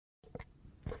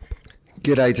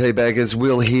G'day Teabaggers,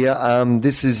 Will here.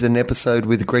 This is an episode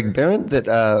with Greg Behrendt that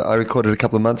I recorded a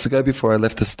couple of months ago before I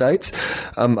left the States.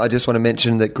 I just want to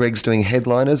mention that Greg's doing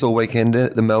headliners all weekend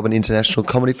at the Melbourne International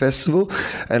Comedy Festival,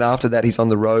 and after that he's on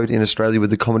the road in Australia with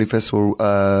the Comedy Festival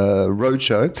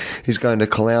Roadshow. He's going to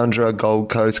Caloundra, Gold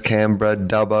Coast, Canberra,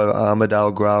 Dubbo,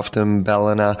 Armidale, Grafton,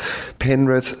 Ballina,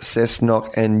 Penrith,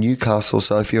 Cessnock and Newcastle.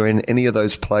 So if you're in any of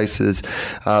those places,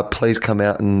 please come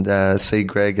out and see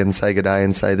Greg and say good day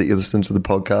and say that you listen to the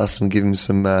podcast and give him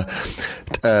some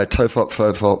TOFOP,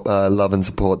 FOFOP love and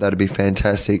support. That'd be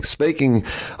fantastic. Speaking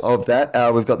of that,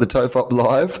 we've got the TOFOP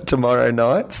live tomorrow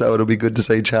night, so it'll be good to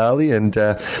see Charlie, and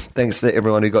thanks to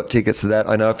everyone who got tickets to that.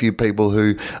 I know a few people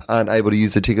who aren't able to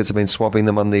use the tickets have been swapping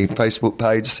them on the Facebook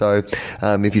page, so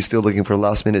if you're still looking for a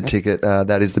last minute ticket,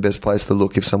 that is the best place to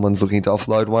look if someone's looking to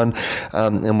offload one,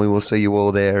 and we will see you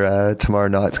all there tomorrow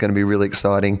night. It's going to be really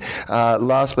exciting.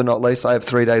 Last but not least, I have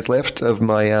 3 days left of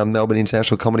my Melbourne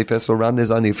International Comedy Festival run. There's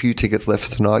only a few tickets left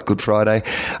for tonight, Good Friday.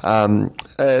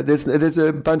 There's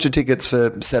a bunch of tickets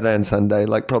for Saturday and Sunday,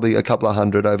 like probably a couple of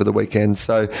hundred over the weekend.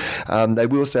 So they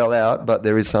will sell out, but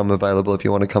there is some available if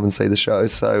you want to come and see the show.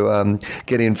 So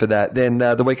get in for that. Then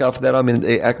the week after that, I'm in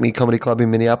the Acme Comedy Club in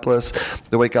Minneapolis.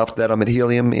 The week after that, I'm at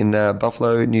Helium in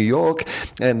Buffalo, New York.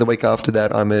 And the week after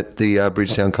that, I'm at the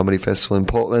Bridgetown Comedy Festival in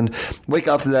Portland. The week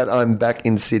after that, I'm back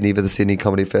in Sydney for the Sydney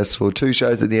Comedy Festival. 2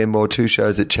 shows at the Enmore, 2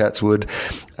 shows at Chatswood.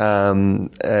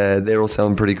 They're all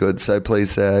selling pretty good, so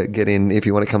please get in if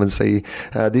you want to come and see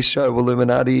this show,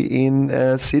 Illuminati,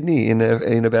 in Sydney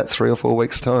in about 3 or 4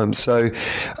 weeks' time. So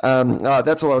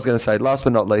that's all I was going to say. Last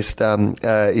but not least,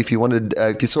 if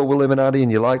you saw Illuminati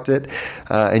and you liked it,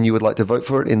 and you would like to vote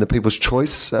for it in the People's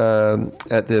Choice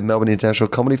at the Melbourne International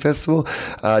Comedy Festival,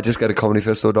 just go to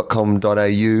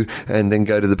comedyfestival.com.au and then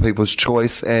go to the People's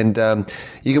Choice, and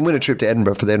you can win a trip to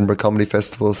Edinburgh for the Edinburgh Comedy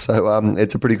Festival. So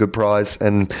it's a pretty good prize,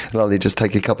 and it'll only just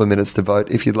take you a couple of minutes to vote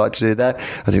if you'd like to do that.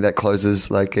 I think that closes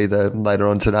like either later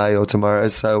on today or tomorrow.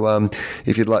 So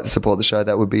if you'd like to support the show,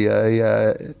 that would be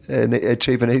a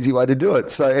cheap and easy way to do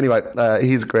it. So anyway,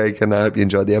 here's Greg, and I hope you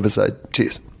enjoyed the episode.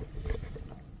 Cheers.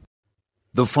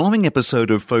 The following episode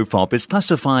of FOFOP is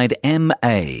classified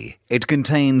MA. It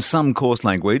contains some coarse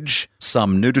language,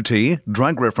 some nudity,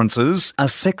 drug references, a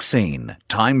sex scene,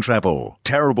 time travel,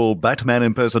 terrible Batman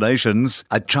impersonations,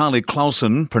 a Charlie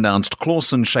Clausen, pronounced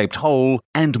Clausen-shaped hole,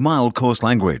 and mild coarse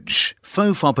language.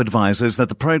 FOFOP advises that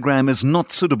the program is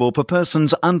not suitable for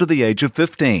persons under the age of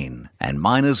 15, and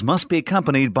minors must be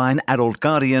accompanied by an adult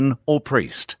guardian or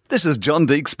priest. This is John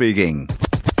Deek speaking.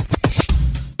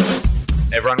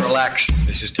 Everyone relax.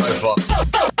 This is TOFOP.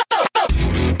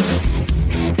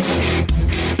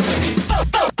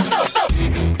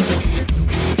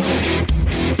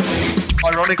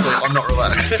 Ironically, I'm not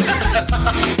relaxed.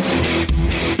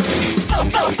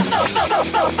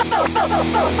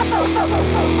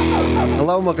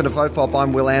 Hello and welcome to FOFOP.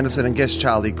 I'm Will Anderson, and guest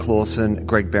Charlie Clausen.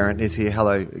 Greg Behrendt is here.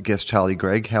 Hello, guest Charlie.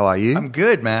 Greg, how are you? I'm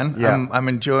good, man. Yeah.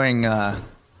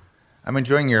 I'm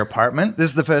enjoying your apartment. This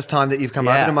is the first time that you've come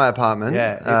over to my apartment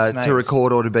nice. to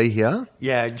record or to be here.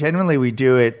 Yeah, generally we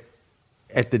do it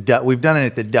at we've done it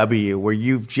at the W, where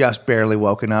you've just barely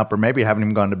woken up, or maybe haven't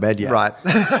even gone to bed yet. Right.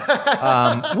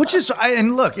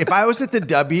 And look, if I was at the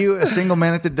W, a single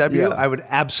man at the W, I would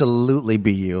absolutely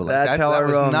be you. Like, That's how I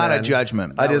roll. That was not man. a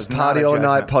judgment. I just party all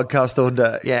night, podcast all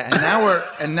day. Yeah,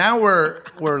 and now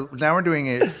we're doing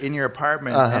it in your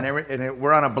apartment, and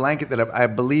we're on a blanket that I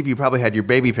believe you probably had your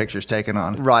baby pictures taken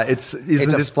on. Right. Isn't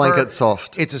this blanket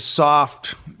soft? It's a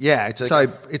soft. Yeah. It's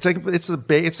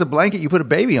the blanket you put a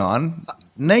baby on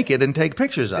naked and take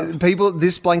pictures of.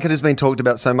 This blanket has been talked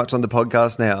about so much on the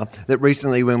podcast now that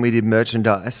recently when we did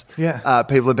merchandise,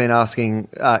 people have been asking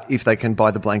if they can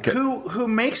buy the blanket. Who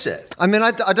makes it? I mean,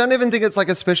 I don't even think it's like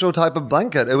a special type of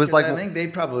blanket. It was like, I think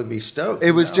they'd probably be stoked.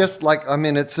 It was just like, I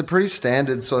mean, it's a pretty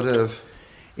standard sort of.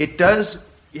 It does.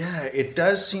 Yeah, it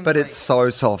does seem. But it's so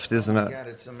soft, isn't it? Oh my God,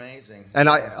 it's amazing. And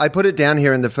I put it down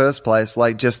here in the first place,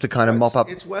 like just to kind of mop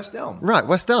up. It's West Elm. Right,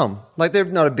 West Elm. Like they're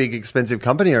not a big expensive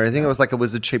company or anything. It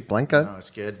was a cheap blanket. No,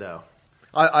 it's good though.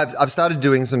 I've started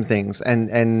doing some things,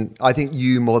 and I think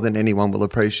you more than anyone will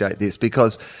appreciate this,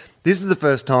 because this is the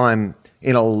first time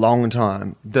in a long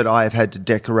time that I have had to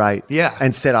decorate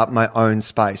and set up my own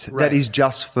space. Right. That is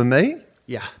just for me.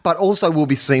 Yeah. But also will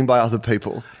be seen by other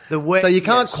people. So you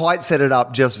can't quite set it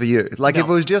up just for you. Like if it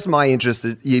was just my interest,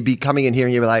 you'd be coming in here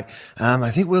and you'd be like,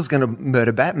 I think Will's going to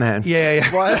murder Batman. Yeah.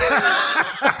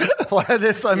 Why are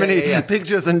there so many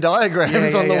pictures and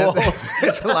diagrams on the walls?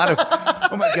 There's a lot of.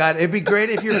 Oh my God! It'd be great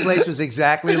if your place was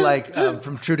exactly like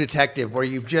from True Detective, where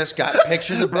you've just got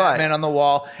pictures of Batman on the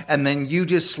wall, and then you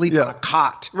just sleep on a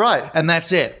cot, right? And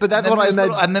that's it. But that's what I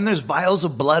imagine. And then there's vials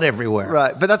of blood everywhere,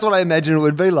 right? But that's what I imagine it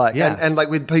would be like, yeah. And like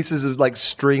with pieces of like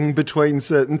string between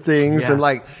certain things, and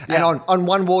like, and on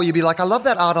one wall you'd be like, I love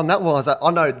that art on that wall. I was like, oh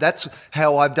no, that's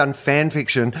how I've done fan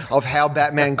fiction of how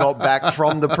Batman got back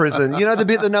from the prison. You know the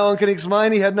bit that no one can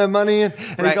explain. He had no money and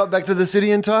he got back to the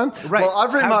city in time. Right. Well,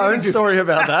 I've written my own story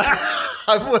about that.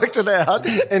 I've worked it out,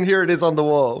 and here it is on the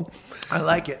wall. I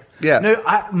like it. Yeah. No,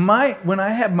 when I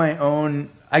have my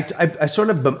own, I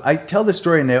tell the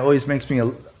story, and it always makes me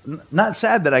not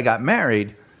sad that I got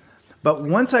married, but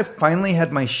once I finally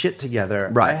had my shit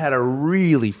together, I had a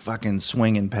really fucking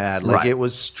swinging pad. Like it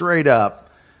was straight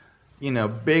up,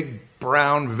 big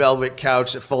brown velvet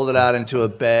couch that folded out into a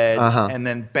bed, and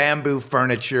then bamboo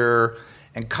furniture.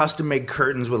 And custom-made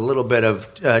curtains with a little bit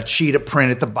of cheetah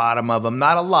print at the bottom of them.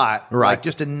 Not a lot, like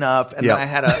just enough. And then I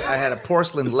had a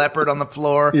porcelain leopard on the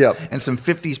floor, and some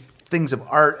 50s things of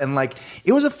art. And like,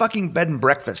 it was a fucking bed and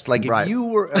breakfast. Like, if you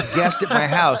were a guest at my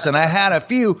house and I had a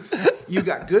few, you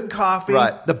got good coffee.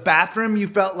 Right. The bathroom, you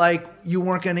felt like you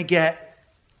weren't going to get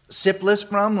syphilis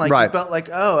from. Like, you felt like,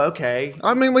 oh, okay.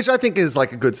 I mean, which I think is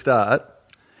like a good start.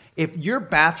 If your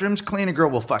bathroom's clean, a girl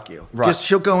will fuck you. Right. Just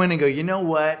she'll go in and go, you know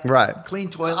what? Right. Clean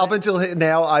toilet. Up until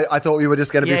now, I thought we were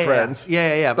just going to be friends.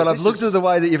 Yeah. But I've looked at the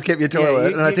way that you've kept your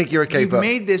toilet, and I think you're a keeper.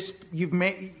 Because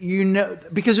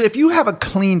if you have a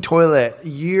clean toilet,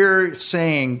 you're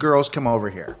saying girls come over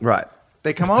here. Right.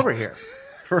 They come over here.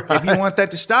 Right. If you want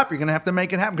that to stop, you're going to have to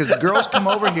make it happen, because the girls come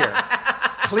over here.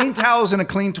 Clean towels and a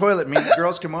clean toilet means the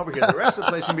girls come over here. The rest of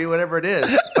the place can be whatever it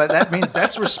is. But that means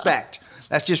that's respect.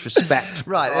 That's just respect.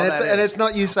 Right. And it's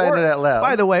not you saying it out loud.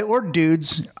 By the way, or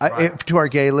dudes, to our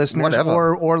gay listeners,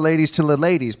 or ladies to the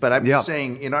ladies. But I'm just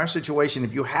saying, in our situation,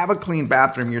 if you have a clean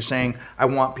bathroom, you're saying, I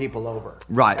want people over.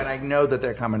 Right. And I know that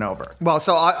they're coming over. Well,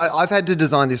 so I've had to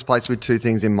design this place with two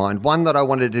things in mind. One, that I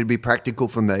wanted it to be practical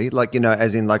for me. Like,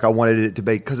 as in, like, I wanted it to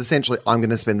be, because essentially I'm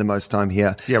going to spend the most time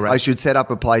here. Yeah, right. I should set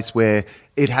up a place where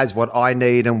it has what I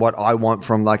need and what I want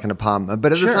from, like, an apartment.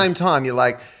 But at the same time, you're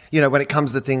like, when it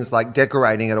comes to things like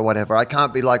decorating it or whatever, I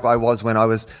can't be like I was when I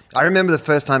remember the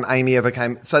first time Amy ever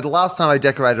came. So the last time I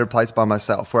decorated a place by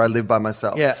myself, where I lived by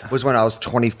myself, was when I was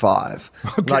 25,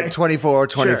 like 24 or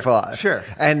 25. Sure.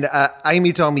 And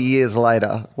Amy told me years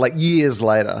later,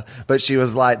 but she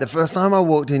was like, the first time I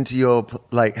walked into your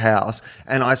house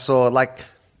and I saw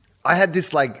I had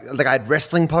this I had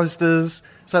wrestling posters.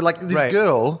 So this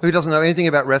girl who doesn't know anything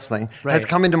about wrestling has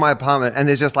come into my apartment, and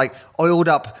there's just oiled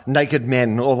up naked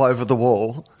men all over the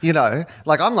wall.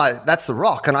 I'm like, that's The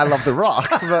Rock, and I love The Rock.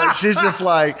 But she's just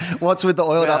like, what's with the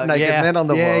oiled up naked men on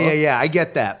the wall? Yeah. I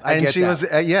get that. Was,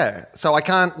 So I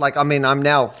can't, I'm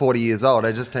now 40 years old.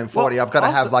 I just turned 40. I've got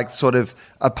to have sort of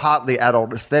a partly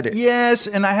adult aesthetic. Yes,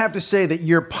 and I have to say that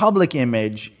your public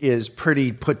image is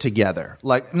pretty put together.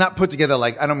 Not put together,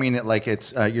 I don't mean it like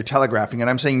it's you're telegraphing it.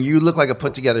 I'm saying you look like a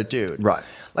put together dude. Right.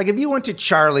 If you went to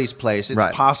Charlie's place, it's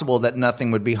possible that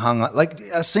nothing would be hung on.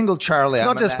 A single Charlie. It's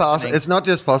not just possible. It's not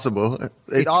just possible.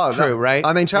 It's true, right?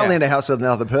 I mean, Charlie in a house with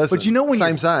another person. But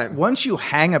when same. Once you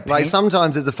hang a painting,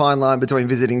 sometimes there's a fine line between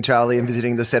visiting Charlie and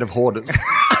visiting the set of Hoarders.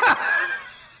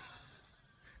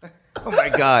 Oh my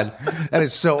God, that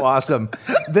is so awesome.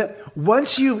 Here's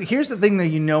the thing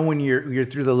that when you're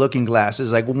through the looking glass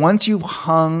is once you've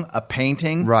hung a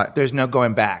painting, there's no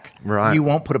going back. Right. You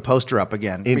won't put a poster up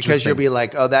again because you'll be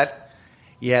like, oh,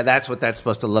 that's what that's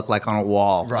supposed to look like on a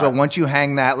wall. Right. So once you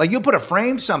hang that, you'll put a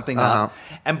frame something up,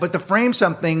 but the frame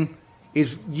something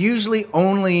is usually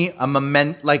only a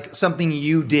moment, something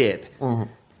you did.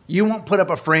 Mm-hmm. You won't put up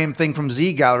a frame thing from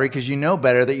Z Gallery because you know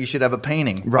better that you should have a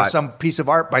painting, or some piece of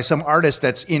art by some artist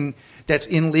that's in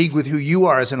league with who you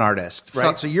are as an artist,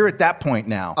 right? So you're at that point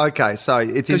now. Okay, so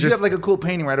it's interesting. You have a cool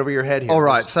painting right over your head here. All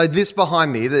right, so this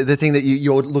behind me, the thing that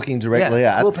you're looking directly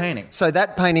at. Cool painting. So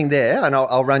that painting there, and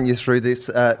I'll run you through this.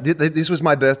 This was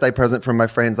my birthday present from my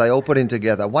friends. They all put in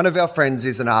together. One of our friends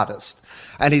is an artist.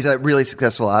 And he's a really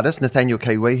successful artist, Nathaniel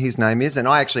Kiwi, his name is. And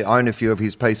I actually own a few of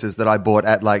his pieces that I bought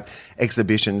at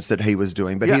exhibitions that he was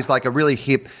doing. But he's a really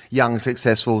hip, young,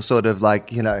 successful sort of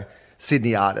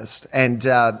Sydney artist. And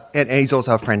he's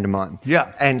also a friend of mine.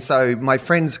 Yeah. And so my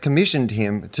friends commissioned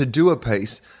him to do a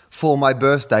piece for my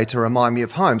birthday to remind me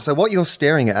of home. So what you're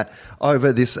staring at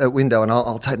over this window, and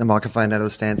I'll take the microphone out of the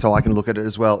stand so I can look at it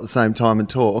as well at the same time and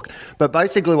talk. But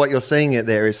basically what you're seeing it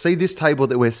there is, see this table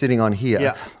that we're sitting on here?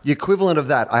 Yeah. The equivalent of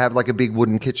that, I have a big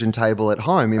wooden kitchen table at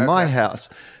home in my house.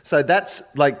 So that's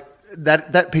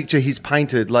that picture he's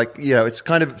painted, like, you know, it's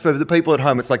kind of, for the people at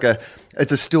home, it's like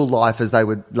it's a still life, as they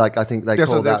would, like, I think they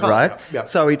call that, right? Yeah.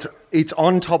 So it's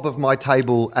on top of my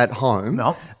table at home,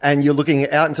 and you're looking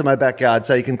out into my backyard,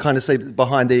 so you can kind of see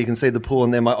behind there, you can see the pool,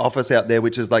 and then my office out there,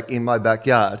 which is like in my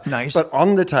backyard. Nice. But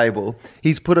on the table,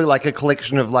 he's put a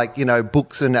collection of, like, you know,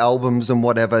 books and albums and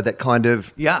whatever that kind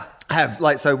of have,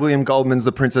 like, so William Goldman's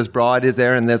The Princess Bride is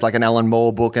there, and there's like an Alan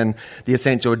Moore book and The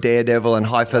Essential Daredevil and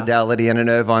High Fidelity and an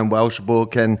Irvine Welsh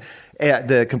book and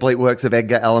the complete works of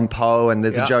Edgar Allan Poe, and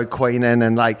there's a Joe Queenan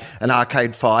and like an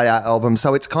Arcade Fire album.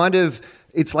 So it's kind of,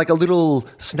 it's like a little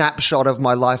snapshot of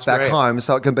my life back home,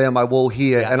 so it can be on my wall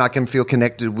here and I can feel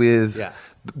connected with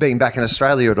being back in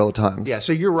Australia at all times. Yeah,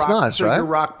 so your rock, nice, right? Your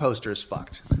rock poster's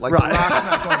fucked. Like, the rock's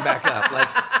not going back up. Like,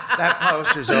 that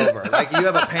poster's over. Like, you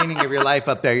have a painting of your life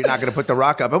up there, you're not going to put the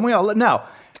rock up. And we all know.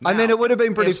 I mean, it would have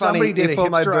been pretty funny if for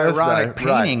my birthday, ironic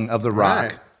painting of the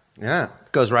rock. Yeah.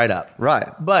 Goes right up. Right.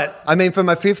 But I mean, for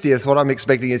my 50th, what I'm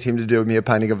expecting is him to do me a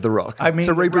painting of The Rock. I mean,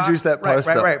 to reproduce that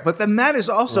poster. Right. But then that is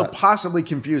also possibly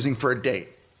confusing for a date.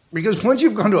 Because once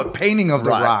you've gone to a painting of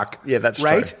The Rock. Yeah, that's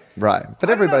right? true. Right. But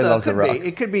everybody loves The Rock.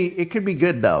 It could be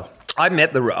good, though. I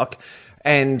met The Rock,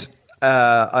 and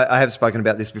I have spoken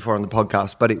about this before on the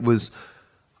podcast, but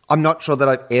I'm not sure that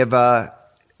I've ever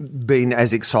been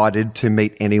as excited to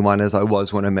meet anyone as I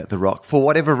was when I met The Rock. For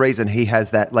whatever reason, he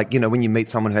has that, like, you know, when you meet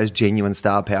someone who has genuine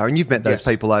star power, and you've met those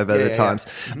people over the times,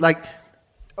 like,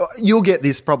 you'll get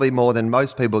this probably more than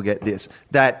most people get this,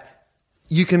 that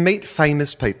you can meet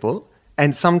famous people,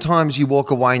 and sometimes you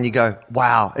walk away and you go,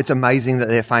 wow, it's amazing that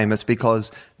they're famous,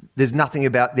 because there's nothing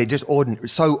about, they're just ordinary,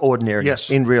 so ordinary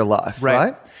in real life,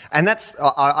 right? And that's,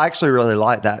 I actually really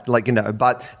like that, like, you know,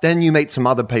 but then you meet some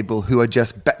other people who are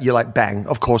just, you're like, bang,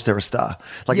 of course they're a star.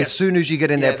 Like, as soon as you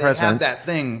get in their presence, that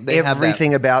thing,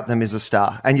 everything about them is a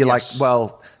star. And you're like,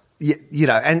 well, you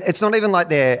know, and it's not even like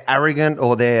they're arrogant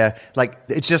or they're like,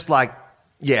 it's just like,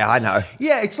 yeah, I know.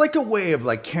 Yeah, it's like a way of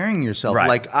like carrying yourself. Right.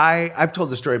 Like I've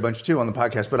told the story a bunch too on the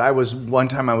podcast, but one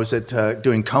time I was at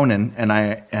doing Conan,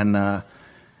 and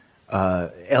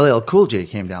LL Cool J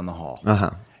came down the hall.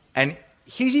 And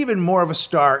he's even more of a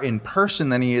star in person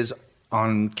than he is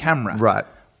on camera. Right.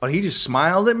 But he just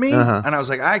smiled at me, and I was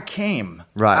like, I came.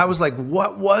 Right. I was like,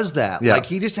 what was that? Yeah. Like,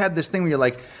 he just had this thing where you're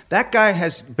like, that guy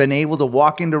has been able to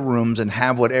walk into rooms and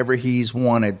have whatever he's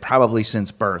wanted probably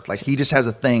since birth. Like, he just has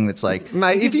a thing that's like...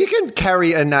 Mate, if you can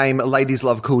carry a name, Ladies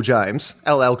Love Cool James,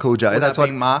 LL Cool J, that's what...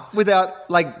 being mocked? Without,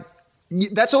 like...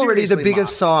 That's already the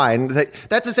biggest sign.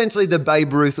 That's essentially the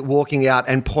Babe Ruth walking out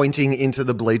and pointing into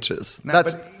the bleachers.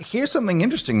 But here's something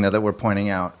interesting, though, that we're pointing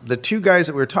out. The two guys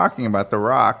that we're talking about, The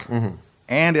Rock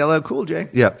and LL Cool J,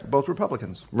 both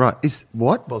Republicans. Right.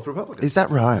 What? Both Republicans. Is that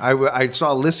right? I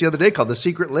saw a list the other day called The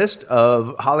Secret List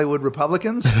of Hollywood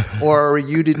Republicans, or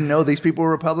you didn't know these people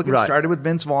were Republicans. Right. Started with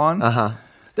Vince Vaughn.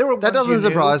 That doesn't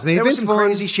surprise me. There was Vince some Vaughn,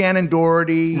 crazy Shannon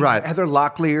Doherty, right. Heather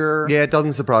Locklear. Yeah, it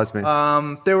doesn't surprise me.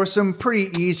 There was some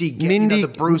pretty easy, the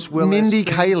Bruce Willis. Mindy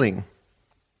Kaling,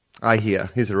 I hear,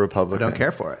 he's a Republican. I don't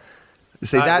care for it.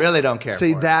 See, I really don't care.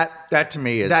 See for that it. That to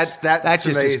me is that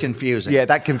just is confusing. Yeah,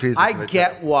 that confuses me. I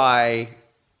get why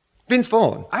Vince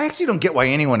Vaughn. I actually don't get why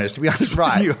anyone is, to be honest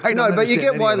with you. No, but you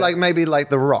get why, like, maybe like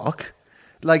The Rock.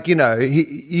 Like,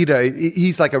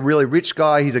 he's like a really rich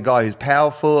guy. He's a guy who's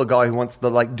powerful, a guy who wants to,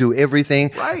 like, do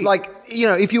everything. Right. Like,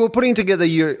 if you were putting together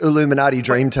your Illuminati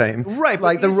dream team, right?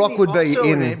 Like, The Rock would be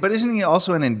in. But isn't he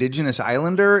also an indigenous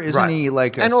islander? Isn't he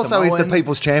like a And also, Samoan? he's the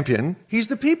people's champion. He's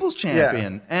the people's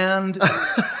champion, and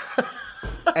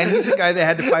he's a guy that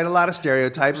had to fight a lot of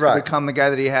stereotypes to become the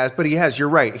guy that he has. But he has. You're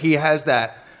right. He has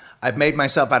that. I've made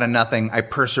myself out of nothing. I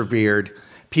persevered.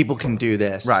 People can do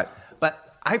this. Right.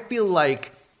 But I feel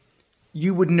like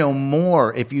you would know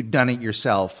more if you'd done it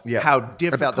yourself. Yeah. How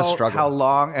difficult, about the struggle, how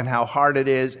long, and how hard it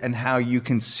is, and how you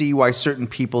can see why certain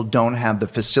people don't have the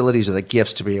facilities or the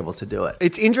gifts to be able to do it.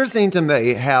 It's interesting to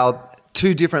me how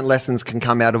two different lessons can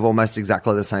come out of almost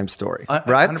exactly the same story,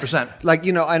 right? 100%. Like,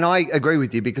 and I agree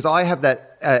with you, because I have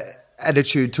that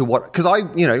attitude to because I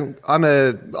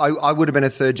would have been a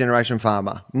third generation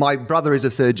farmer. My brother is a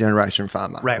third generation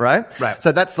farmer, right?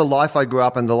 So that's the life I grew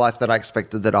up in, the life that I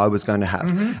expected that I was going to have.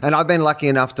 And I've been lucky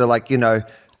enough to,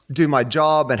 do my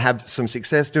job and have some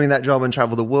success doing that job and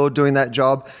travel the world doing that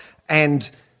job. And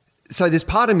so there's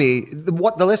part of me,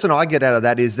 what the lesson I get out of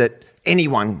that is that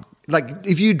anyone, like,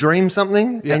 if you dream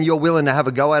something and you're willing to have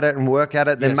a go at it and work at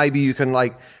it, then maybe you can,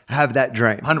 like, have that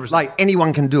dream. 100%. Like,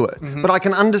 anyone can do it. But I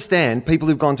can understand people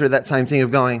who've gone through that same thing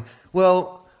of going,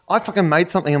 well, I fucking made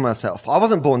something of myself. I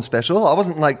wasn't born special. I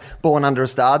wasn't like born under a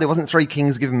star. There wasn't three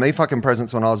kings giving me fucking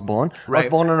presents when I was born. I was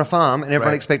born on a farm and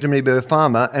everyone expected me to be a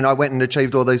farmer, and I went and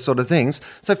achieved all these sort of things.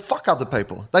 So fuck other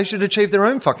people. They should achieve their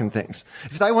own fucking things.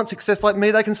 If they want success like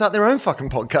me, they can start their own fucking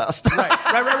podcast.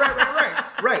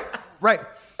 Right.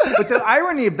 But the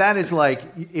irony of that is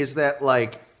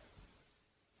that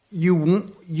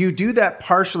you do that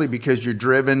partially because you're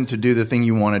driven to do the thing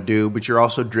you want to do, but you're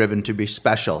also driven to be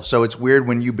special. So it's weird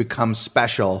when you become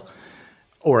special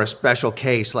or a special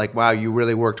case, like, wow, you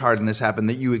really worked hard and this happened,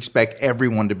 that you expect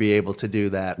everyone to be able to do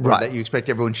that, or that you expect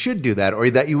everyone should do that, or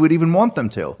that you would even want them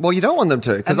to. Well, you don't want them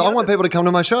to, because I want people to come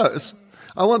to my shows.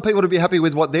 I want people to be happy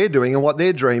with what they're doing and what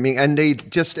they're dreaming and need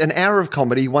just an hour of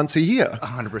comedy once a year.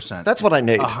 100%. That's what I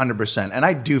need. 100%. And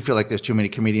I do feel like there's too many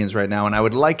comedians right now, and I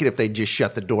would like it if they just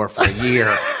shut the door for a year.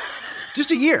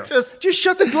 Just a year. Just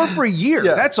shut the door for a year.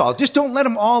 Yeah. That's all. Just don't let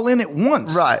them all in at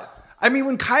once. Right. I mean,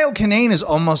 when Kyle Kinane is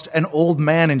almost an old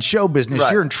man in show business,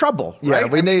 you're in trouble. Yeah,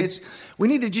 right? We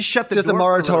need to just shut the door. Just a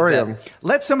moratorium.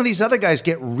 Let some of these other guys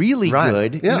get really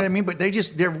good. You know what I mean? But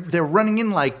they're running in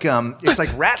like it's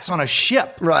like rats on a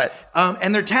ship. Right.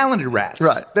 And they're talented rats.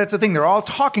 Right. That's the thing. They're all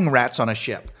talking rats on a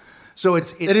ship. So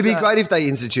it'd be great if they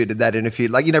instituted that in a few,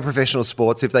 like, professional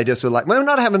sports, if they just were like, we're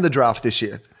not having the draft this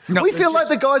year. No, we feel like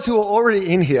the guys who are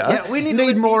already in here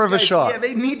need more of a shot. Yeah,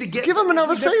 they need to give them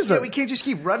another season. Yeah, we can't just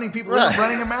keep running people out,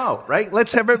 running them out, right?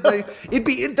 Let's have everybody.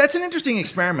 That's an interesting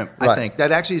experiment, I think.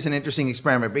 That actually is an interesting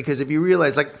experiment, because if you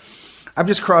realize, like, I've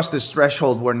just crossed this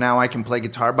threshold where now I can play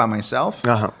guitar by myself.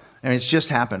 Uh-huh. And it's just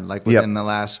happened, like, within the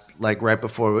last, like, right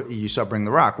before you saw Bring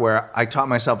the Rock, where I taught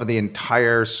myself the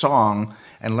entire song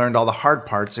and learned all the hard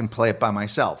parts and play it by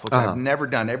myself, which I've never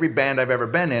done. Every band I've ever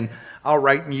been in, I'll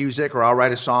write music or I'll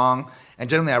write a song. And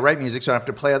generally I write music, so I don't have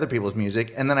to play other people's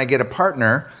music. And then I get a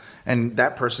partner, and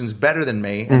that person's better than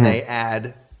me, and they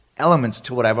add elements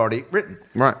to what I've already written.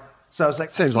 Right. So I was like...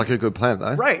 Seems like a good plan,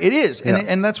 though. Right, it is.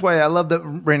 And that's why I love the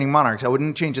Reigning Monarchs. I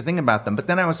wouldn't change a thing about them. But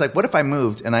then I was like, what if I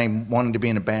moved and I wanted to be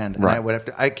in a band? And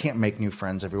I can't make new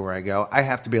friends everywhere I go. I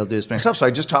have to be able to do this myself. So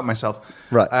I just taught myself.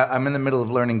 Right. I'm in the middle of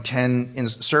learning 10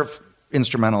 surf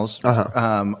instrumentals,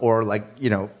 or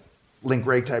Link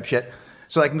Ray type shit,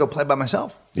 so I can go play by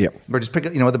myself. Yeah. Or just pick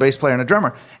with a bass player and a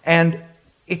drummer. And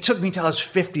it took me till I was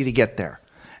 50 to get there.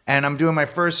 And I'm doing my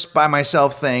first by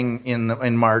myself thing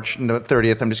in March, the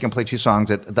 30th. I'm just going to play 2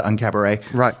 songs at the Uncabaret.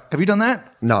 Right. Have you done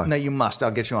that? No. No, you must. I'll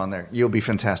get you on there. You'll be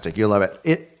fantastic. You'll love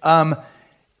it.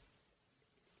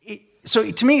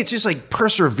 So to me, it's just like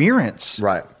perseverance.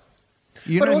 Right.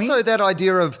 You know but also that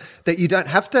idea of that you don't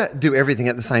have to do everything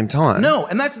at the same time. No,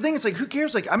 and that's the thing. It's like, who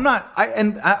cares? Like, I'm not.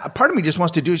 Part of me just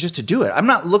wants to do is just to do it. I'm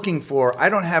not looking for. I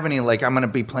don't have any like I'm going to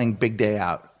be playing Big Day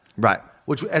Out. Right.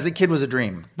 Which as a kid was a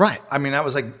dream. Right. I mean, that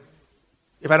was like,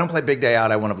 if I don't play Big Day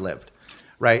Out, I wouldn't have lived.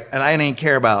 Right. And I didn't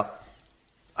care about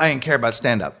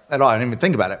stand up at all. I didn't even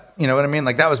think about it. You know what I mean?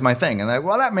 Like, that was my thing. And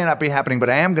that may not be happening, but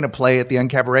I am going to play at the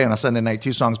Uncabaret on a Sunday night,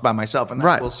 2 songs by myself, and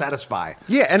that will satisfy.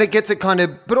 Yeah, and it gets it kind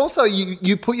of, but also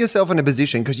you put yourself in a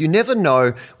position, because you never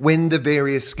know when the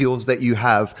various skills that you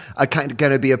have are going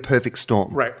to be a perfect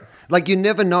storm. Right. Like, you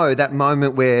never know that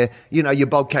moment where, your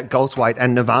Bobcat Goldthwait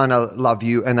and Nirvana love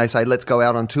you and they say, let's go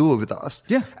out on tour with us.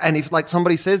 Yeah. And if like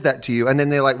somebody says that to you and then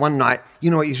they're like, one night, you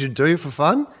know what you should do for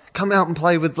fun? Come out and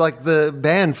play with like the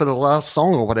band for the last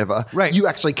song or whatever. Right. You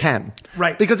actually can.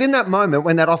 Right. Because in that moment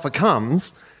when that offer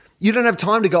comes, you don't have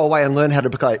time to go away and learn how to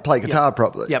play guitar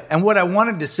properly. Yep. And what I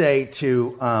wanted to say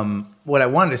to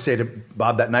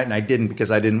Bob that night, and I didn't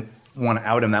because I didn't want to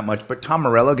out him that much, but Tom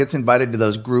Morello gets invited to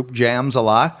those group jams a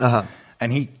lot,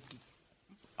 and he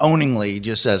owningly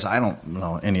just says, I don't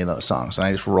know any of those songs, and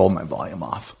I just roll my volume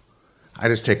off. I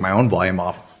just take my own volume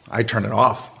off. I turn it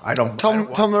off. I don't.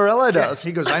 Tom Morello does. Yeah,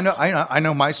 he goes, I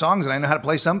know my songs and I know how to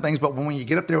play some things, but when you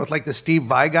get up there with like the Steve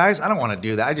Vai guys, I don't want to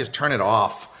do that. I just turn it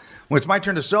off. When it's my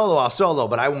turn to solo, I'll solo,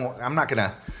 but I won't. I'm not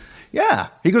gonna. Yeah.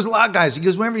 He goes, a lot of guys. He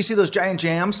goes, whenever you see those giant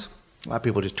jams, a lot of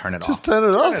people just turn it off. Just turn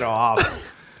it off. Turn it off.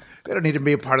 They don't need to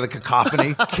be a part of the cacophony.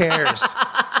 Who cares?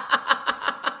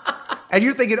 And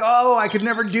you're thinking, oh, I could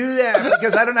never do that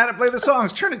because I don't know how to play the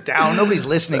songs. Turn it down. Nobody's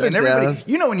listening. And everybody,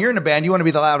 when you're in a band, you want to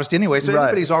be the loudest anyway. So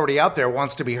everybody's already out there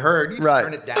wants to be heard. You just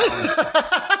turn it down.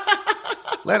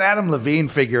 Let Adam Levine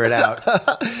figure it out.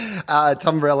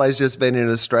 Tom Morello's just been in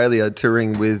Australia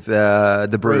touring with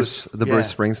the Bruce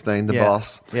Springsteen, the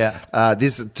boss. Yeah.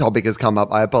 This topic has come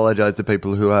up. I apologise to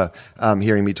people who are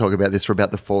hearing me talk about this for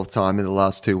about the 4th time in the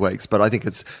last 2 weeks, but I think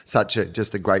it's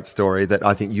just a great story that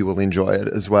I think you will enjoy it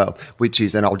as well, which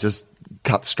is, and I'll just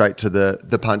cut straight to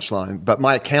the punchline, but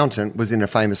my accountant was in a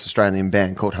famous Australian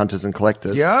band called Hunters and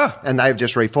Collectors. Yeah. And they've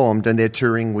just reformed and they're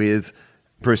touring with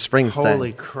Bruce Springsteen.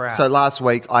 Holy crap. So last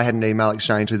week I had an email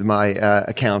exchange with my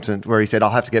accountant where he said, I'll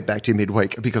have to get back to you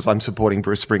midweek because I'm supporting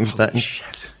Bruce Springsteen. Holy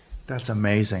shit. That's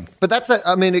amazing. But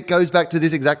it goes back to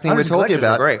this exact thing we're Hunters and talking Collectors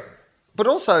are about. great. But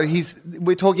also,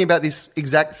 we're talking about this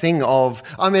exact thing of,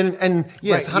 yes,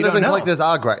 Right, Hunters and Collectors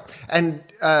are great. And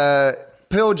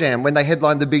Pearl Jam, when they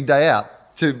headlined the Big Day Out,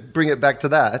 to bring it back to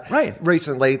that, right?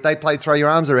 Recently, they played "Throw Your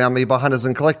Arms Around Me" by Hunters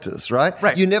and Collectors, right?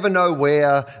 Right. You never know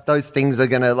where those things are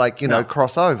going to,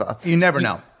 cross over. You never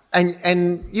know. And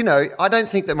I don't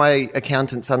think that my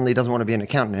accountant suddenly doesn't want to be an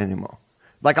accountant anymore.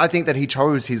 Like, I think that he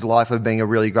chose his life of being a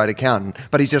really great accountant,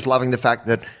 but he's just loving the fact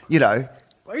that,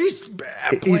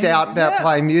 he's out about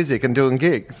playing music and doing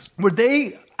gigs. Were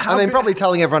they? Probably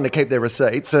telling everyone to keep their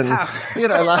receipts and,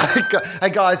 hey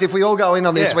guys, if we all go in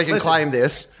on this, we can claim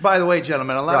this. By the way,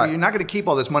 gentlemen, you're not going to keep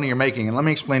all this money you're making, and let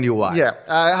me explain to you why.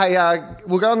 Yeah.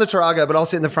 We'll go on the Tarago, but I'll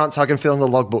sit in the front so I can fill in the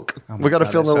logbook. We've got to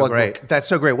fill in the logbook. Great. That's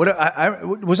so great.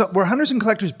 Were Hunters and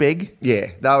Collectors big? Yeah,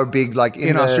 they were big, like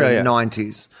in the Australia.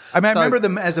 90s. I remember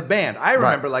them as a band. I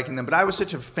remember liking them, but I was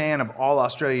such a fan of all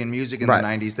Australian music in the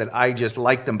 90s that I just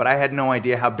liked them, but I had no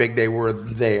idea how big they were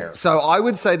there. So I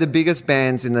would say the biggest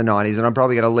bands in the 90s, and I'm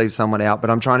probably going to leave someone out, but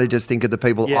I'm trying to just think of the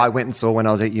people I went and saw when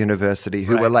I was at university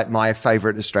who were like my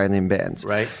favourite Australian bands.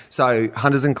 Right. So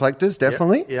Hunters and Collectors,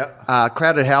 definitely. Yeah.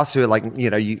 Crowded House, who are like,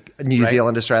 New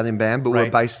Zealand Australian band, but were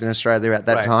based in Australia at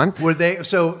that time. Were they,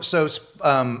 so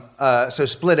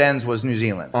Split Ends was New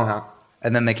Zealand. Uh-huh.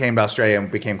 And then they came to Australia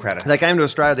and became Crowded House. They came to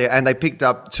Australia and they picked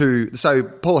up so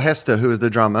Paul Hester, who was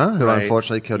the drummer, who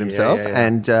unfortunately killed himself,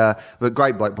 and but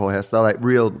great bloke Paul Hester, like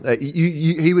real,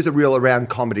 he was a real around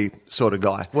comedy sort of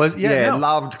guy.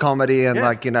 Loved comedy and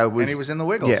and he was in the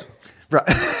Wiggles. Yeah,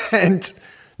 right. And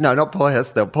no, not Paul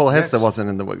Hester. Paul Hester wasn't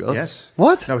in the Wiggles. Yes.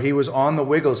 What? No, he was on the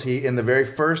Wiggles. He in the very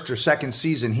first or second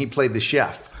season he played the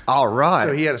chef. Oh, right.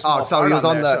 So he had a small so he was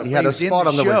on there. he had a spot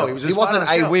on the Wiggles. He wasn't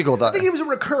a Wiggle, though. I think he was a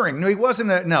recurring. No, he wasn't.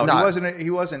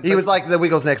 He wasn't. He was like the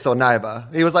Wiggles' next door neighbour.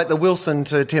 He was like the Wilson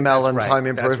to Tim Allen's Home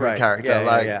Improvement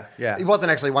character. Yeah. He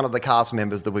wasn't actually one of the cast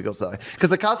members of the Wiggles, though. Because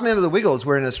the cast members of the Wiggles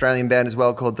were an Australian band as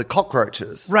well called the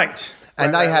Cockroaches. Right.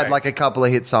 And they had like a couple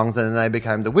of hit songs and then they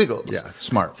became the Wiggles. Yeah,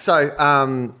 smart.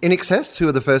 So In Excess, who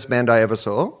were the first band I ever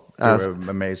saw. They were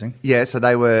amazing. Yeah, so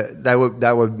they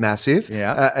were massive.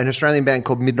 Yeah, an Australian band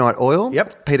called Midnight Oil.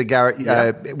 Yep. Peter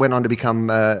Garrett went on to become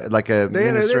like a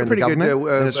minister in the government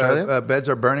in Australia. Beds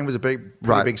Are Burning was a pretty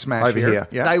big smash over here.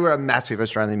 Yeah. They were a massive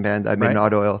Australian band, though,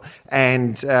 Midnight Oil,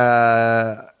 and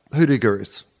Hoodoo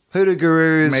Gurus. Hoodoo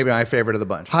Gurus. Maybe my favorite of the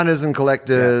bunch. Hunters and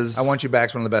Collectors. I Want You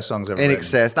Back's one of the best songs ever. In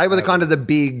Excess. They were the kind of the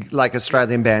big like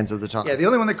Australian bands of the time. Yeah, the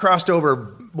only one that crossed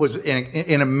over was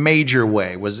in a major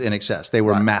way was In Excess. They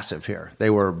were massive here. They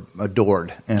were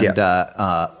adored. And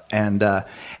and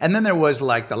then there was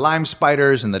like the Lime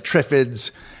Spiders and the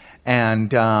Triffids and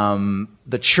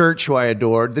the Church, who I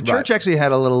adored. The Church actually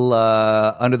had a little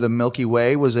Under the Milky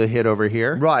Way was a hit over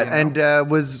here. Right, and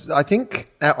was, I think,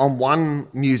 on one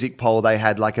music poll they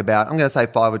had like about, I'm going to say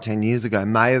 5 or 10 years ago,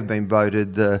 may have been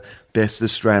voted the best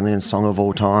Australian song of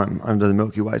all time, Under the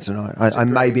Milky Way Tonight. I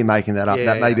may be making that up.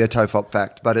 That may be a TOEFOP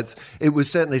fact, but it was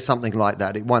certainly something like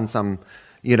that. It won some...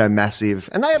 massive.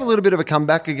 And they had a little bit of a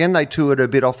comeback again. They toured a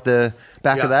bit off the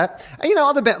back of that. And,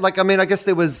 other band, I guess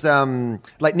there was,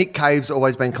 like Nick Cave's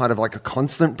always been kind of like a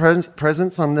constant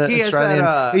presence on the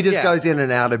Australian. He just goes in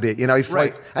and out a bit, he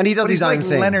floats. And he does his own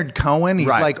thing. Leonard Cohen. He's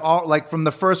like from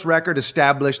the first record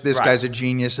established, this guy's a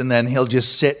genius, and then he'll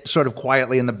just sit sort of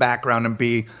quietly in the background and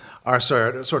be our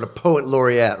sort of poet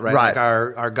laureate, right? Like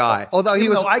our guy. Although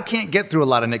I can't get through a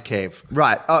lot of Nick Cave.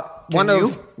 Right.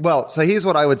 So here's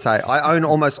what I would say. I own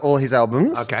almost all his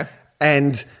albums. Okay.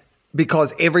 And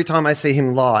because every time I see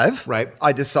him live, right,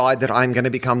 I decide that I'm going to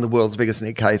become the world's biggest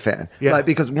Nick Cave fan. Yeah. Like,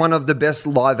 because one of the best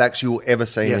live acts you will ever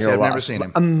see in your life. I've never seen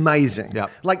him. Amazing. Yeah.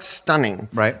 Like stunning.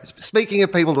 Right. Speaking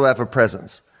of people who have a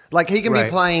presence. Like he can be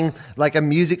playing like a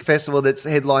music festival that's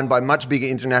headlined by much bigger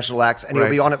international acts, and he'll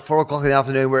be on at 4:00 in the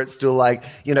afternoon where it's still like,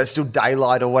 it's still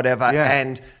daylight or whatever. Yeah.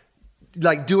 And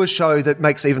like do a show that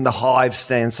makes even the Hive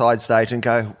stand side stage and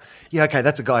go, yeah, okay,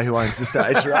 that's a guy who owns the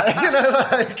stage, right?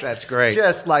 That's great.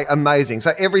 Just like amazing.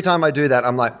 So every time I do that,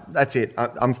 I'm like, that's it.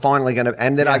 I'm finally going to,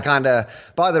 and then I kind of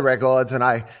buy the records and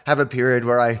I have a period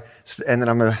where and then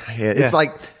I'm it's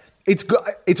like, it's good.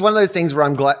 It's one of those things where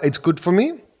I'm glad it's good for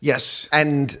me. Yes.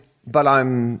 But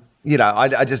I'm,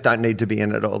 I just don't need to be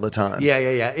in it all the time.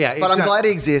 Yeah. But I'm glad he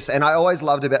exists. And I always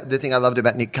loved the thing I loved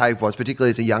about Nick Cave was,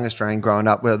 particularly as a young Australian growing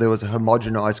up, where there was a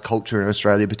homogenised culture in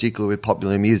Australia, particularly with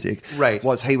popular music. Right.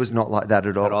 Was he was not like that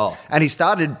at all. And he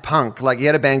started punk. Like he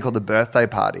had a band called The Birthday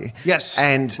Party. Yes.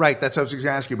 And right. That's what I was going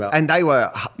to ask you about. And they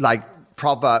were like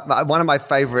proper. One of my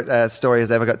favourite stories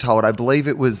I ever got told, I believe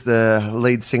it was the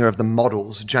lead singer of the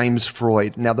Models, James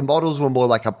Freud. Now, the Models were more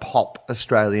like a pop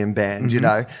Australian band, you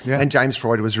know, and James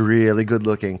Freud was really good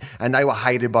looking, and they were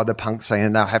hated by the punk scene,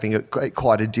 and they were having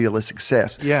quite a deal of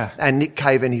success. Yeah. And Nick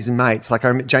Cave and his mates, like I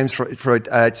remember James Freud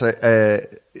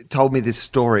told me this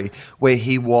story where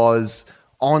he was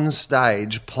on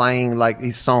stage playing like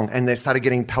his song, and they started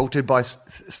getting pelted by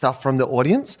stuff from the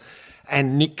audience.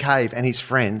 And Nick Cave and his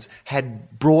friends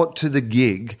had brought to the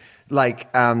gig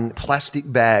like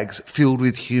plastic bags filled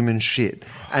with human shit,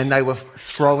 and they were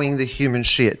throwing the human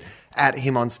shit at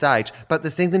him on stage. But the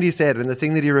thing that he said and the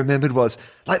thing that he remembered was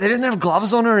like they didn't have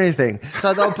gloves on or anything,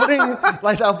 so they were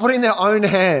putting their own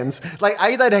hands. Like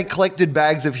they'd had collected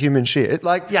bags of human shit.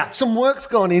 Like some work's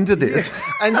gone into this,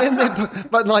 and then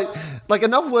but like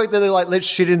enough work that they're like, let's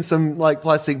shit in some like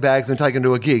plastic bags and take them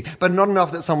to a gig, but not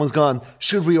enough that someone's gone,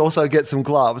 should we also get some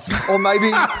gloves? Or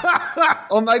maybe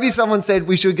someone said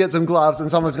we should get some gloves, and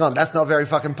someone's gone, that's not very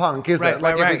fucking punk, is it?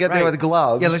 Like if we get there with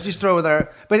gloves. Yeah, let's just throw with our.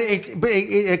 But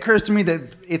it occurs to me that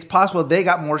it's possible they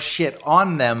got more shit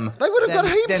on them. They would have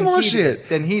got heaps more shit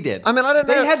than he did. I mean, I don't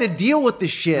know. They had to deal with the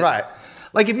shit. Right.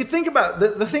 Like if you think about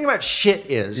the thing about shit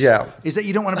is that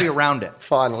you don't want to be around it.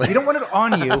 Finally. You don't want it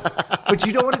on you, but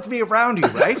you don't want it to be around you,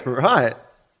 right? Right.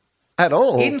 At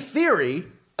all. In theory,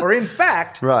 or in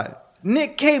fact, right.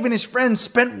 Nick Cave and his friends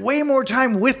spent way more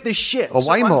time with the shit. Or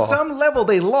way more. On some level,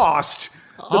 they lost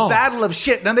the battle of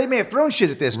shit. Now, they may have thrown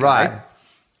shit at this guy. Right.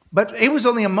 But it was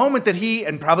only a moment that he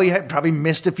probably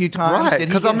missed a few times. Right,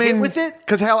 because hit with it.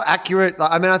 Because how accurate?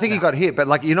 Like, I mean, I think he got hit, but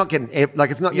like you're not getting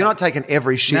like it's not you're not taking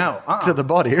every shit to the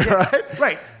body, right?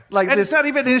 Right. Like and it's not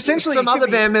even essentially. Some other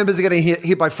band members are getting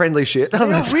hit by friendly shit.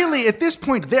 Really, at this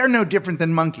point, they're no different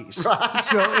than monkeys. Right.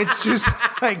 So it's just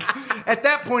like at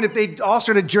that point, if they all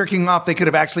started jerking off, they could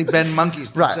have actually been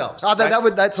monkeys themselves. Right. Oh,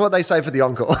 that's what they say for the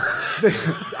encore.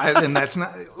 And that's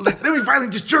not. Then we finally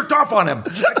just jerked off on him.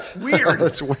 That's weird.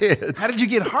 That's weird. How did you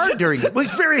get hard during it? Well,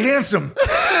 he's very handsome.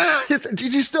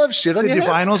 Did you still have shit on your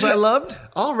hands? The Divinyls I loved.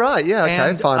 Oh, right. Yeah. Okay.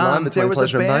 And, fine line between there was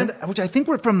pleasure a band, and pain. which I think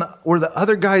were the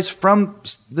other guys from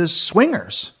the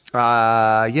Swingers.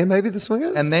 Yeah, maybe the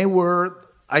Swingers. And they were,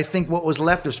 I think, what was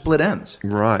left of Split Ends.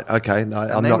 Right. Okay. No,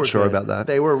 I'm not sure about that.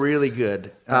 They were really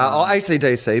good.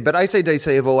 AC/DC, but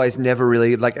AC/DC have always never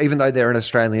really, like, even though they're an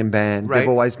Australian band, they've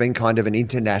always been kind of an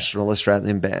international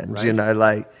Australian band. Right. You know,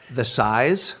 like The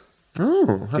Size. Oh, okay.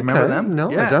 Do you remember them? No,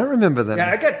 I don't remember them.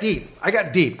 Yeah, I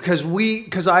got deep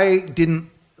because I didn't.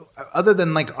 Other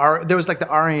than like there was like the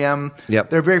REM. Yep.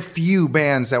 There are very few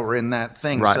bands that were in that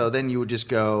thing. Right. So then you would just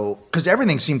go because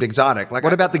everything seemed exotic. Like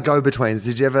what about the Go-Betweens?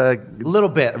 Did you ever? A little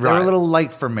bit. Right. They were a little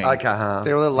light for me. Okay, huh?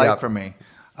 They were a little light for me.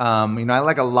 I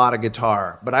like a lot of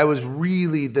guitar, but I was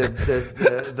really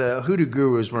the Hoodoo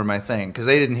Gurus were my thing because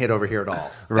they didn't hit over here at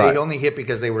all. Right. They only hit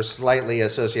because they were slightly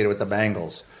associated with the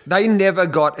Bangles. They never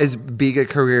got as big a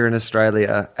career in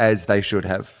Australia as they should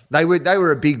have. They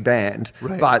were a big band,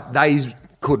 but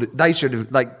they should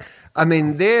have, like, I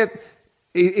mean,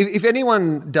 if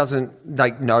anyone doesn't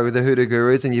like know the Hoodoo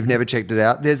Gurus and you've never checked it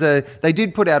out, they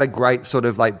did put out a great sort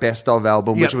of like best of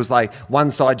album, which was like one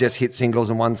side just hit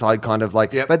singles and one side kind of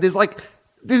like, but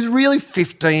there's really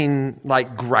 15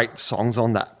 like great songs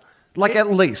on that. Like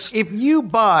at least. If you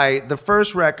buy the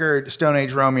first record, Stone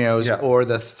Age Romeos, or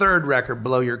the third record,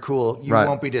 Blow Your Cool, you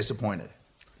won't be disappointed.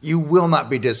 You will not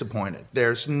be disappointed.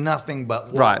 There's nothing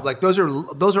but like those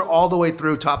are all the way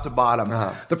through, top to bottom.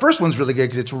 The first one's really good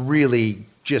because it's really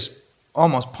just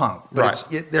almost punk, but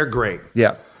they're great.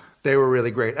 Yeah, they were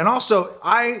really great. And also,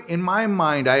 in my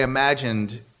mind, I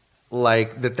imagined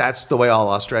like that's the way all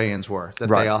Australians were. That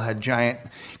they all had giant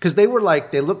because they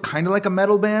looked kind of like a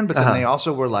metal band, but then they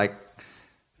also were like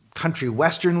country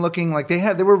western looking. Like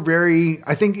they were very.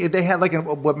 I think they had like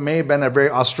what may have been a very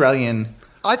Australian.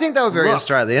 I think they were very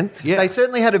Australian. Yeah. They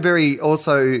certainly had a very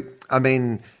also, I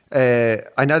mean,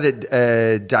 I know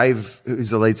that Dave, who's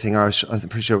the lead singer, I'm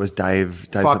pretty sure it was Dave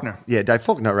Faulkner. Dave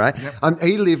Faulkner, right? Yep.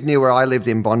 He lived near where I lived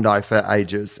in Bondi for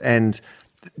ages. And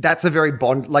that's a very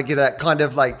that kind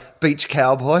of like beach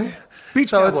cowboy.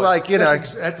 Cowboy. It's like,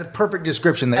 that's a perfect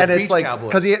description. And it's like,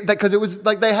 because it was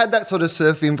like they had that sort of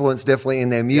surf influence definitely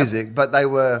in their music, but they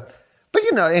were... But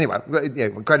anyway,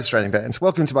 great Australian bands.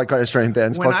 Welcome to my Great Australian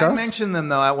Bands podcast. When I mentioned them,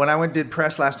 though, when I did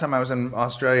press last time I was in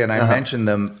Australia and I mentioned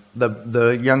them,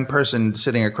 the young person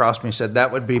sitting across me said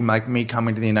that would be like me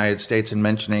coming to the United States and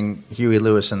mentioning Huey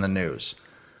Lewis in the news.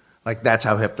 Like that's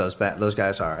how hip those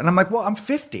guys are. And I'm like, well, I'm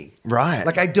 50. Right.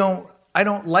 Like I don't I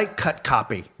don't like cut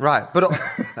copy. Right, but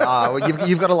well,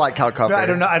 you've got to like cut copy. No, I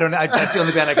don't know. That's the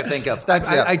only band I could think of.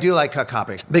 I do like cut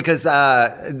copy because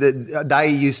they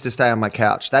used to stay on my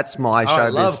couch. That's my showbiz I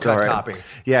love story. Cut Copy.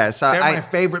 Yeah, so they're my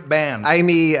favorite band.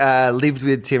 Amy lived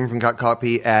with Tim from Cut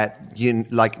Copy at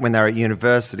when they were at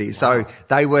university. So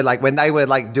they were like when they were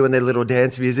like doing their little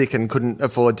dance music and couldn't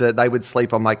afford to, they would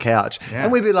sleep on my couch, and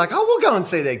we'd be like, "Oh, we'll go and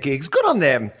see their gigs. Good on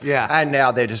them." Yeah, and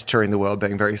now they're just touring the world,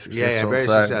 being very successful. Yeah, very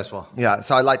successful. Yeah,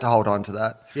 so I like to hold on to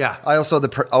that. Yeah. I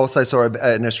also saw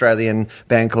an Australian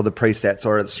band called the Presets,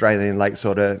 or Australian like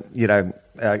sort of,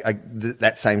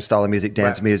 that same style of music,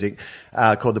 dance music,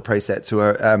 called the Presets, who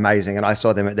are amazing. And I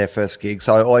saw them at their first gig.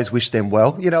 So I always wish them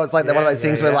well. It's like one of those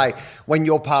things where like when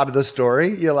you're part of the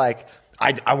story, you're like,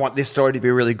 I want this story to be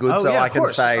really good, I can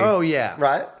say,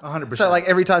 right, 100%. So like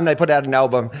every time they put out an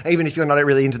album, even if you're not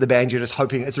really into the band, you're just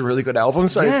hoping it's a really good album,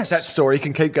 so that story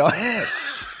can keep going.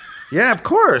 Yes. Yeah, of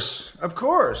course. Have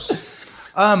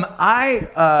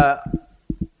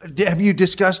you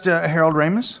discussed Harold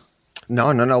Ramis? No.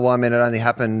 Well, I mean, it only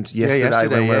happened yesterday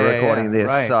when we were recording this.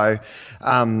 Right. So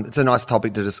it's a nice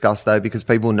topic to discuss, though, because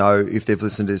people know, if they've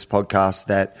listened to this podcast,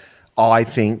 that I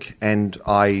think, and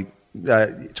I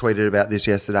tweeted about this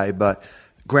yesterday, but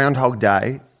Groundhog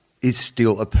Day is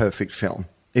still a perfect film.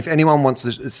 If anyone wants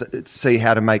to see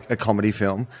how to make a comedy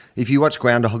film, if you watch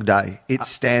Groundhog Day, it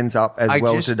stands up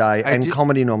as today, and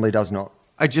comedy normally does not.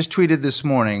 I just tweeted this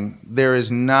morning,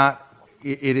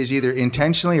 it is either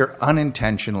intentionally or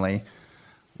unintentionally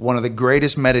one of the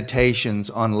greatest meditations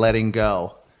on letting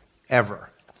go ever.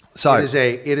 So it's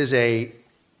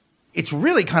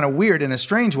really kind of weird in a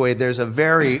strange way. There's a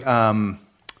very,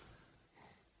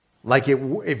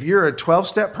 if you're a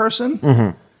 12-step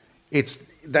person, it's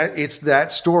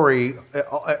that story.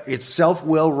 It's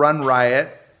self-will run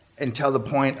riot until the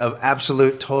point of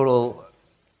absolute total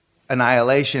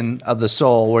annihilation of the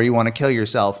soul, where you want to kill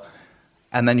yourself,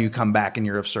 and then you come back and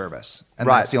you're of service, and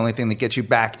that's the only thing that gets you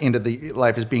back into the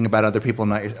life, is being about other people,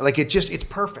 not yourself. Like it's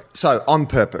perfect. So on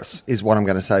purpose is what I'm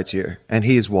going to say to you, and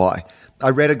here's why.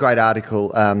 I read a great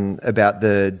article about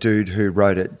the dude who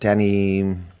wrote it,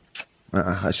 Danny.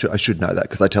 I should know that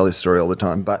because I tell this story all the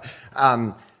time, but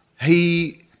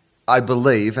he, I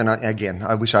believe, and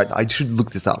I wish I should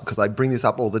look this up because I bring this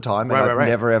up all the time, and I've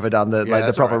never ever done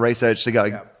the proper research to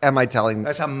go. Am I telling?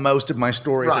 That's how most of my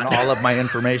stories and all of my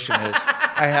information is.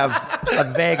 I have a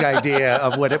vague idea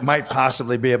of what it might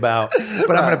possibly be about,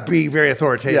 but I'm going to be very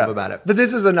authoritative about it. But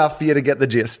this is enough for you to get the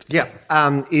gist. Yeah,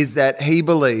 is that he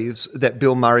believes that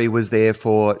Bill Murray was there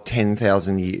for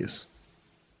 10,000 years.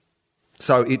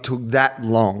 So it took that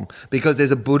long because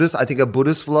there's a Buddhist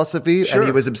philosophy, and he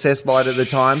was obsessed by it at the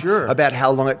time, about how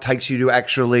long it takes you to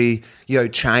actually,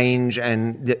 change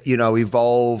and,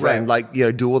 evolve and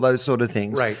do all those sort of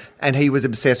things. Right. And he was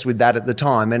obsessed with that at the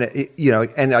time. And,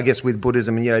 and I guess with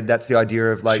Buddhism, that's the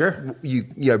idea of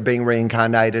you being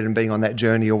reincarnated and being on that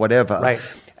journey or whatever. Right.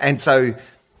 And so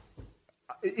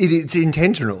it's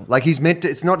intentional. Like he's meant to,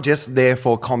 it's not just there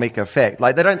for comic effect.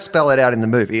 Like they don't spell it out in the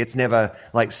movie. It's never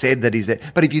said that he's there.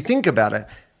 But if you think about it,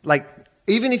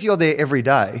 even if you're there every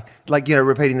day,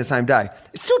 repeating the same day,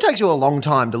 it still takes you a long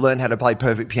time to learn how to play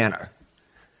perfect piano.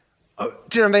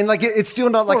 Do you know what I mean? It's still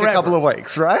not Forever. A couple of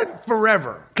weeks, right?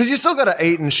 Forever. Because you still got to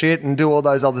eat and shit and do all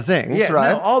those other things,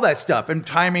 right? No, all that stuff, and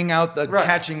timing out the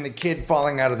catching the kid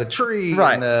falling out of the tree,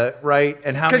 right?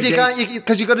 And how many days?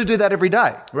 Because you got to do that every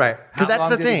day, right? Because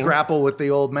that's the thing. He grapple with the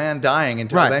old man dying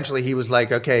until eventually he was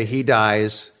like, okay, he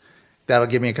dies. That'll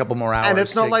give me a couple more hours. And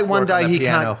it's not like one day he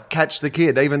can't catch the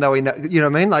kid, even though he know, you know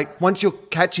what I mean? Like once you're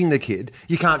catching the kid,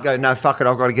 you can't go, no, fuck it,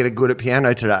 I've got to get good at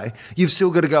piano today. You've still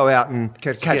got to go out and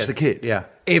catch the kid. Yeah.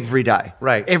 Every day.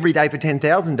 Right. Every day for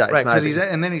 10,000 days, right, maybe.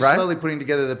 And then he's slowly putting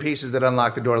together the pieces that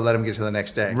unlock the door to let him get to the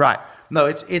next day. Right.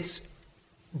 No,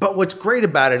 but what's great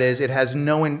about it is it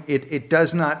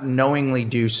does not knowingly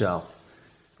do so.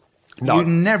 No. You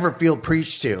never feel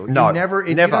preached to. No, never.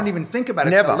 You don't even think about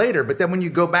it until later. But then when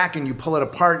you go back and you pull it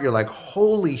apart, you're like,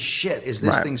 holy shit, is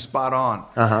this thing spot on?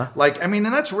 And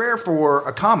that's rare for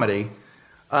a comedy.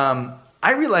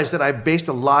 I realized that I based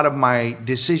a lot of my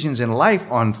decisions in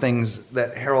life on things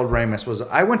that Harold Ramis was.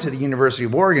 I went to the University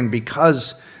of Oregon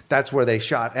because that's where they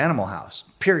shot Animal House,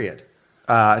 period.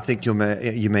 I think you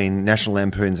mean National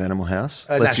Lampoon's Animal House.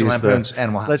 National Lampoon's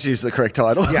Animal House. Let's use the correct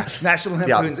title. Yeah, National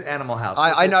Lampoon's Animal House.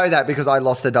 I know that because I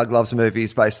lost the Doug Loves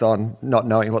movies based on not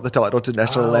knowing what the title to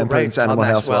National Lampoon's Animal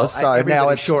House was. So now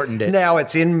it's shortened it. Now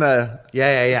it's in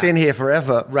it's in here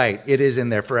forever. Right, it is in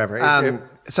there forever.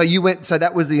 So you went. So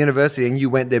that was the university, and you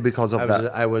went there because of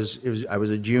that. I was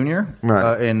a junior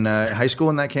in high school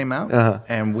when that came out,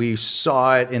 and we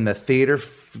saw it in the theater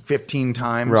 15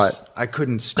 times. Right. I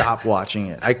couldn't stop watching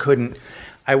it.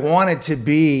 I wanted to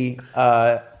be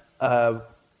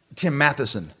Tim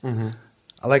Matheson. Mm-hmm.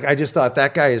 Like, I just thought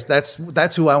that guy that's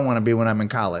who I want to be when I'm in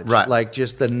college. Right. Like,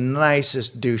 just the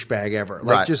nicest douchebag ever.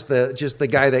 Like, Right. just the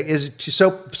guy that is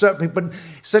so but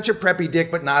such a preppy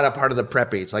dick, but not a part of the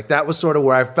preppies. Like, that was sort of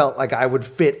where I felt like I would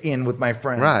fit in with my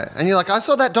friends. Right. And you're like, I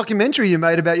saw that documentary you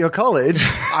made about your college.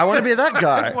 I want to be that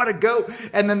guy. I want to go.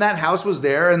 And then that house was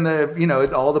there, and it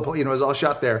was all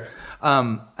shot there.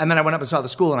 And then I went up and saw the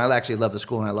school, and I actually love the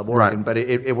school, and I love Oregon, Right. but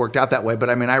it worked out that way. But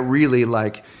I mean, I really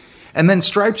like. And then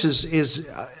Stripes is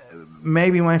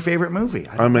maybe my favorite movie.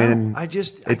 I mean,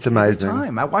 it's amazing.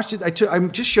 Time. I watched it. I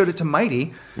just showed it to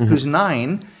Mighty, who's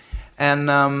 9, and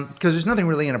because there's nothing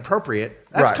really inappropriate.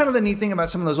 That's Right. kind of the neat thing about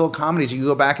some of those old comedies. You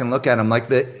go back and look at them. Like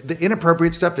the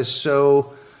inappropriate stuff is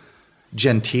so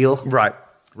genteel. Right.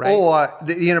 Or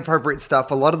the inappropriate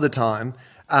stuff a lot of the time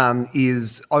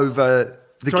is over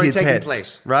the It's already kids' taken heads.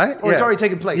 place. Right? Or it's already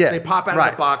taken place. Yeah. They pop out of Right.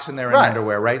 the box and they're in Right.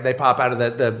 underwear, right? They pop out of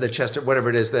the chest, or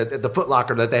whatever it is, the Foot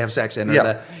Locker that they have sex in. Or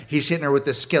Yeah. he's hitting her with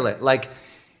the skillet. Like,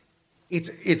 it's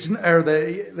or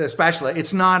the spatula.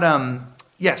 It's not,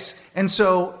 yes. And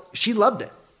so she loved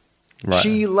it. Right.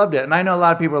 She loved it. And I know a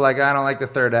lot of people are like, I don't like the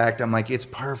third act. I'm like, it's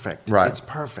perfect. Right. It's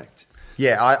perfect.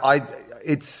 Yeah,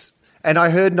 and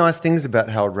I heard nice things about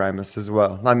Harold Ramis as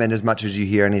well. I mean, as much as you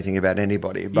hear anything about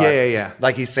anybody. But Yeah.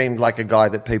 Like, he seemed like a guy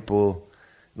that people,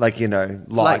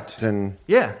 liked. And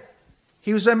Yeah.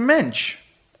 He was a mensch.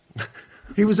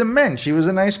 He was a mensch. He was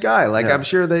a nice guy. Like, Yeah.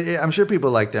 I'm sure people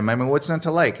liked him. I mean, what's not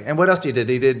to like? And what else he did?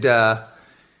 He did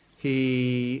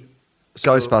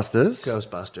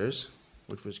Ghostbusters,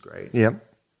 which was great. Yep.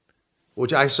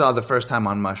 Which I saw the first time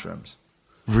on mushrooms.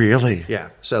 Really? Yeah.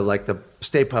 So like the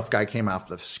Stay Puft guy came off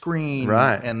the screen.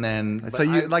 Right. And then So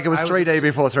it was 3D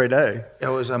before 3D. It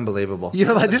was unbelievable.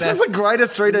 You're like, this is the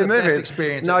greatest 3D the movie. best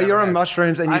experience No, I've you're ever on had.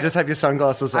 mushrooms and you just have your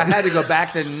sunglasses on. I had to go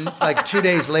back to like 2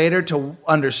 days later to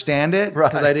understand it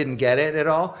because Right. I didn't get it at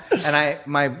all. And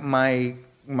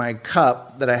my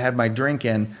cup that I had my drink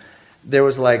in, there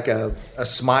was like a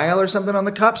smile or something on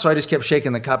the cup, so I just kept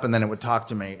shaking the cup, and then it would talk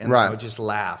to me, and Right. I would just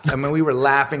laugh. I mean, we were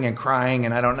laughing and crying,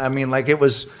 and it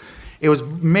was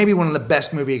maybe one of the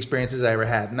best movie experiences I ever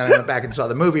had. And then I went back and saw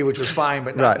the movie, which was fine,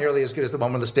 but not Right. nearly as good as the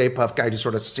one where the Stay Puft guy just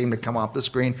sort of seemed to come off the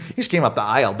screen. He just came up the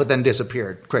aisle, but then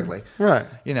disappeared quickly. Right.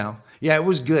 Yeah, it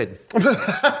was good.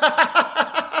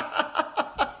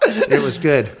 It was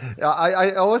good.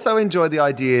 I also enjoy the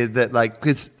idea that,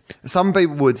 because some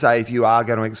people would say if you are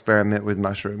going to experiment with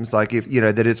mushrooms, that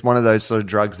it's one of those sort of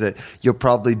drugs that you're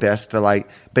probably best to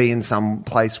be in some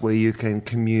place where you can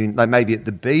commune, like maybe at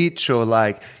the beach or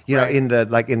Right. in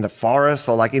the forest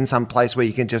or in some place where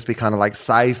you can just be kind of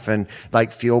safe and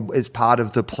feel as part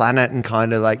of the planet and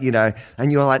kind of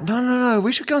and you're like, no,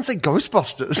 we should go and see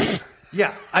Ghostbusters.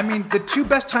 Yeah, I mean, the 2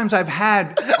 best times I've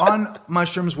had on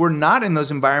mushrooms were not in those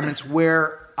environments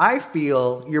where I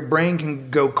feel your brain can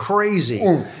go crazy,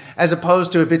 as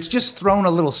opposed to if it's just thrown a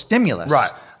little stimulus.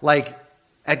 Right. Like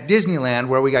at Disneyland,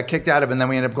 where we got kicked out of and then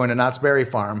we ended up going to Knott's Berry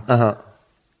Farm. Uh-huh.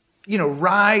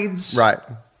 Rides. Right.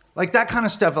 Like that kind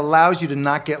of stuff allows you to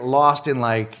not get lost in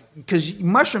because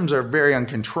mushrooms are very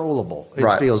uncontrollable. It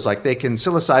Right. feels like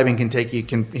psilocybin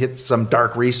can hit some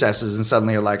dark recesses and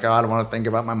suddenly you're like, oh, I don't want to think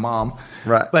about my mom.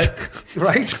 Right. But,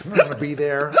 right? I'm going to be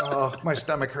there. Oh, my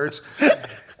stomach hurts.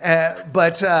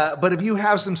 But if you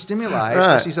have some stimuli, Right.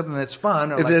 especially something that's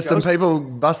fun. Or If there's some people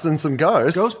busting some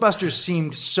ghosts. Ghostbusters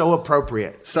seemed so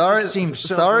appropriate. Sorry, It seemed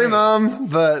so sorry, great. Mom,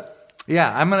 but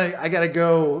Yeah, I gotta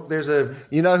go. There's a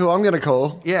you know who I'm going to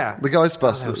call? yeah, The Oh,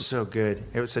 Ghostbusters. that was so good.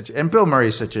 It was and Bill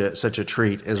Murray's such a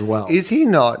treat as well. Is he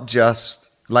not just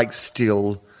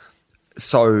still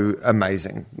so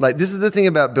amazing? This is the thing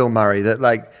about Bill Murray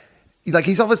that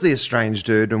he's obviously a strange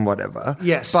dude and whatever.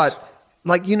 Yes. But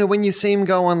when you see him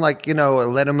go on a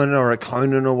Letterman or a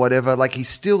Conan or whatever, he's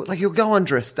still he'll go on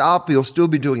dressed up, he'll still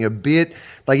be doing a bit.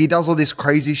 He does all this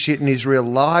crazy shit in his real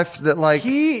life that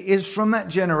He is from that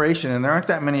generation, and there aren't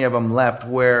that many of them left,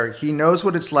 where he knows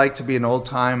what it's like to be an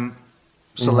old-time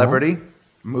celebrity,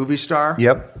 movie star.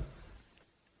 Yep.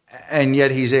 And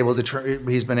yet he's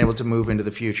been able to move into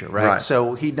the future, right? Right.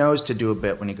 So he knows to do a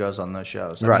bit when he goes on those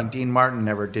shows. I Right. mean, Dean Martin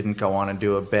didn't go on and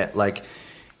do a bit.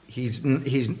 He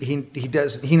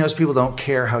knows people don't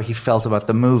care how he felt about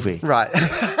the movie. Right.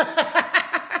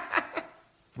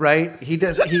 Right? He's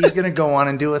going to go on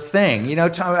and do a thing.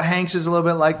 Tom Hanks is a little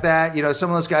bit like that.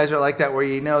 Some of those guys are like that where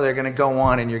they're going to go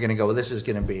on and you're going to go, well, this is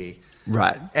going to be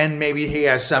Right. And maybe he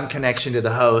has some connection to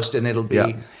the host, and it'll be,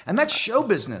 Yeah. and that's show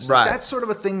business. Right. Like, that's sort of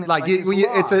a thing that Like is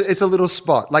lost. it's a little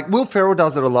spot. Like Will Ferrell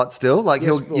does it a lot still. Like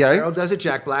Yes, he'll Will Ferrell does it.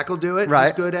 Jack Black will do it. Right.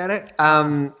 He's good at it.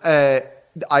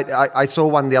 I saw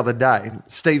one the other day.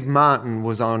 Steve Martin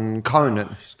was on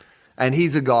Conan, and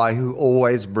he's a guy who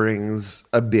always brings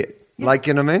a bit. Like,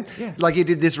 you know what I mean? Yeah. Like he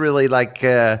did this really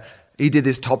he did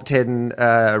this top 10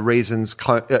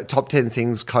 top 10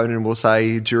 things Conan will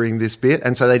say during this bit.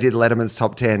 And so they did Letterman's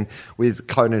top 10 with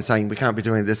Conan saying, we can't be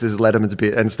doing this. This is Letterman's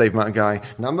bit. And Steve Martin going,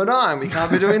 number 9, we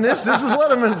can't be doing this. This is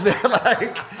Letterman's bit.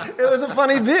 Like, it was a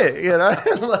funny bit, you know?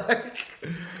 Like,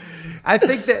 I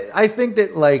think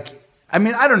that like, I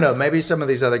mean, I don't know. Maybe some of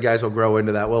these other guys will grow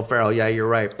into that. Will Ferrell, yeah, you're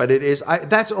right. But it is.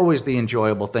 That's always the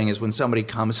enjoyable thing is when somebody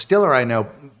comes. Stiller, I know,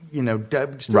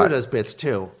 Stiller does bits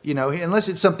too. Unless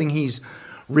it's something he's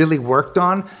really worked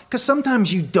on. Because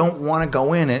sometimes you don't want to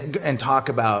go in and talk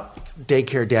about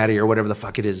Daycare Daddy or whatever the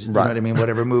fuck it is. You know what I mean?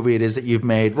 Whatever movie it is that you've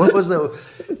made. What was the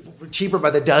Cheaper by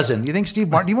the Dozen? You think Steve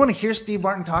Martin? Do you want to hear Steve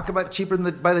Martin talk about Cheaper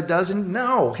by the Dozen?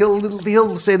 No,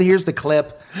 he'll say that here's the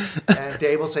clip, and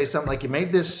Dave will say something like, "You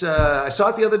made this. I saw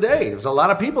it the other day. There was a lot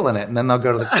of people in it," and then they'll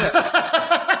go to the clip.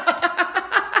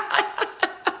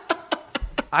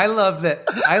 I love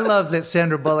that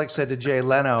Sandra Bullock said to Jay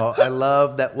Leno, "I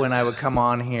love that when I would come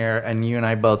on here and you and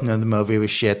I both know the movie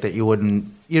was shit that you wouldn't."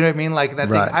 You know what I mean? Like that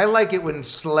thing. I like it when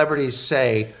celebrities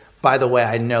say, by the way,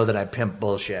 I know that I pimp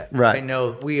bullshit. Right. I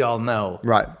know, we all know.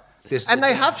 right. And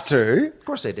they have to. Of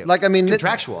course they do. Like, I mean,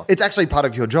 contractual. It's actually part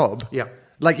of your job. Yeah.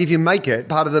 Like, if you make it,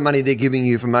 part of the money they're giving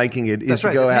you for making it is to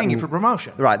go they're out paying and you for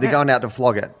promotion. Right. They're going out to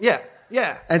flog it. Yeah.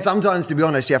 Yeah. And sometimes, to be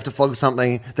honest, you have to flog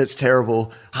something that's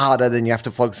terrible harder than you have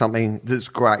to flog something that's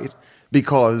great,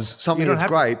 because something that's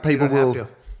great, people will.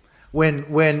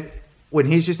 When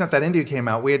He's Just Not That Into You came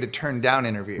out, we had to turn down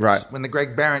interviews. Right. When the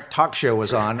Greg Barrett talk show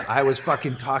was on, I was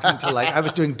fucking talking to I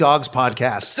was doing dogs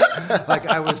podcasts. Like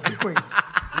I was doing,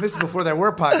 and this is before there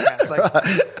were podcasts. Like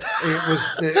it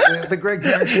was the Greg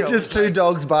Barrett show. Just two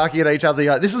dogs barking at each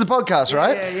other. This is a podcast,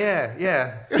 right?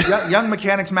 Yeah. Young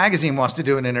Mechanics Magazine wants to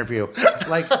do an interview.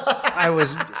 Like I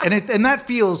was, and that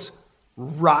feels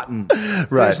rotten. Right.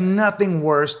 There's nothing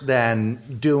worse than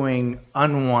doing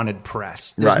unwanted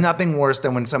press. There's nothing worse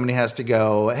than when somebody has to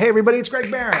go, "Hey everybody, it's Greg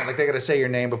Barrett." Like they got to say your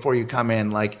name before you come in.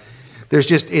 Like there's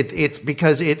just it's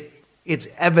because it's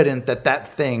evident that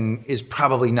thing is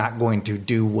probably not going to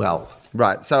do well.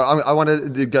 Right. So I want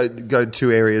to go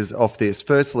 2 areas off this.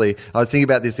 Firstly, I was thinking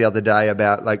about this the other day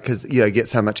about because get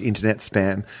so much internet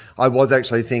spam. I was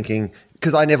actually thinking,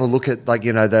 because I never look at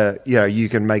you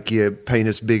can make your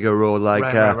penis bigger or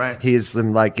here's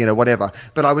some whatever.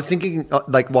 But I was thinking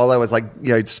while I was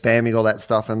spamming all that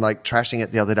stuff and trashing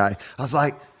it the other day, I was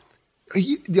like,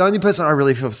 the only person I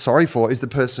really feel sorry for is the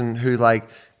person who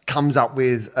comes up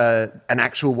with an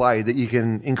actual way that you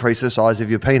can increase the size of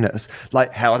your penis.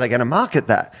 Like, how are they going to market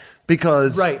that?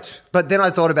 Because, but then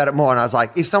I thought about it more and I was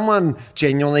like, if someone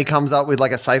genuinely comes up with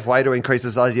a safe way to increase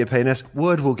the size of your penis,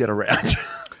 word will get around.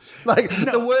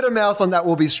 The word of mouth on that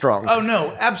will be strong. Oh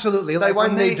no, absolutely. They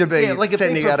won't need to be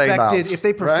sending out emails. If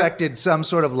they perfected some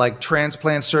sort of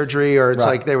transplant surgery, or it's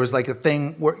there was a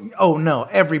thing where, oh no,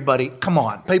 everybody, come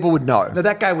on, people would know. Now,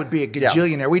 that guy would be a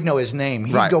gajillionaire. Yeah. We'd know his name.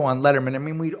 He'd go on Letterman. I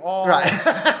mean, we'd all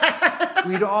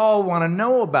we'd all want to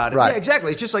know about it. Right. Yeah,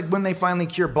 exactly. It's just like when they finally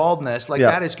cure baldness,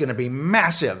 that is going to be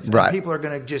massive. Right. And people are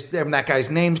going to that guy's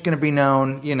name's going to be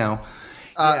known.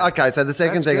 Okay, so the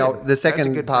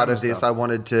second part of this I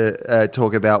wanted to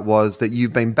talk about was that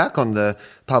you've been back on the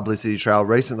publicity trail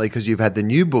recently because you've had the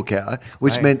new book out,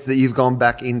 which meant that you've gone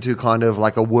back into kind of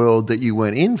a world that you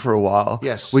weren't in for a while.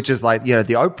 Yes. Which is the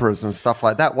Oprahs and stuff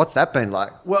like that. What's that been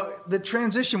like? Well, the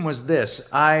transition was this.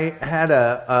 I had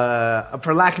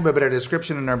for lack of a better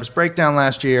description, a nervous breakdown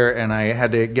last year, and I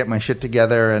had to get my shit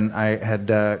together, and I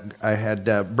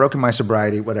had broken my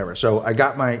sobriety, whatever. So I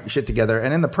got my shit together,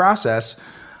 and in the process,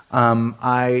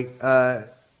 I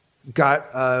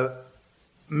got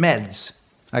meds.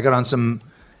 I got on some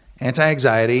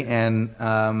anti-anxiety and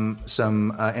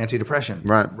some antidepressant.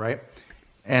 Right.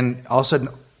 And all of a sudden,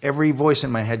 every voice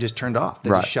in my head just turned off. They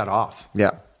just shut off.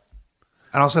 Yeah.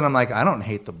 And all of a sudden, I'm like, I don't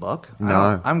hate the book.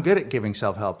 No. I'm good at giving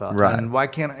self-help out. Right. And why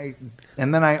can't I?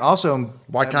 And then I also...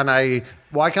 Why can't I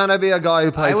be a guy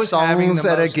who plays songs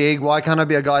at a gig? Why can't I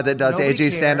be a guy that does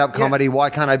edgy stand-up comedy? Why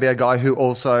can't I be a guy who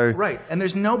also... Right. And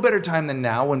there's no better time than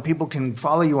now when people can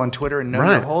follow you on Twitter and know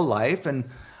your whole life. And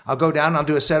I'll go down and I'll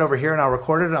do a set over here and I'll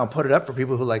record it and I'll put it up for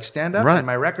people who like stand-up. Right. And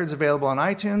my record's available on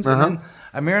iTunes. And then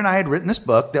Amir and I had written this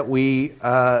book that we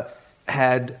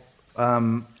had...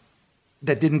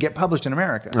 that didn't get published in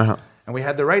America. And we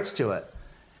had the rights to it.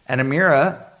 And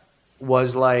Amira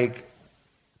was like,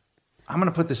 I'm going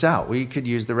to put this out. We could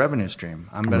use the revenue stream.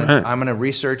 I'm going to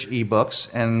research ebooks,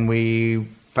 and we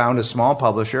found a small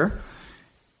publisher,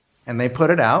 and they put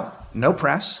it out. No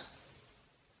press.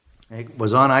 It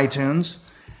was on iTunes,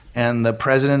 and the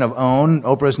president of OWN,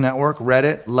 Oprah's network, read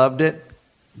it, loved it,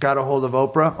 got a hold of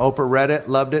Oprah. Oprah read it,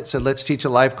 loved it, said, let's teach a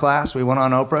life class. We went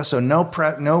on Oprah. So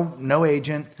no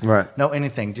agent, no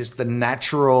anything, just the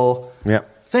natural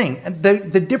thing. And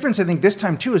the difference, I think, this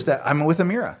time, too, is that I'm with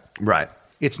Amira. Right.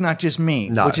 It's not just me,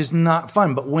 which is not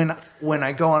fun. But when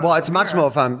I go on... Well, it's much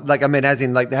more fun. Like, I mean, as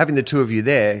in, like, having the two of you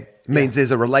there means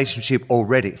there's a relationship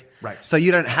already. Right. So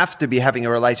you don't have to be having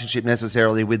a relationship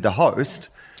necessarily with the host.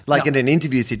 Like in an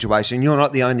interview situation, you're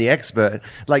not the only expert.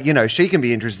 Like, you know, she can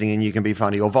be interesting and you can be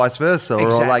funny, or vice versa,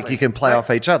 or like you can play off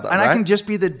each other. And I can just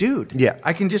be the dude. Yeah.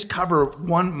 I can just cover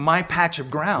my patch of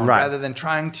ground rather than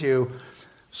trying to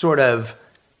sort of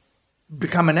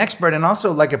become an expert. And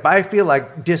also, like, if I feel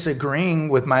like disagreeing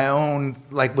with my own,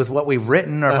 like with what we've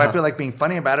written, or if I feel like being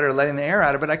funny about it or letting the air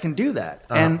out of it, I can do that.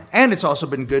 And it's also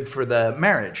been good for the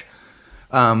marriage.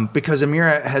 Because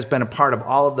Amira has been a part of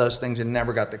all of those things and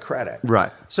never got the credit.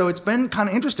 Right. So it's been kind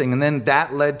of interesting. And then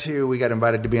that led to, we got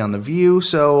invited to be on The View.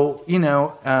 So, you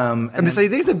know. and see,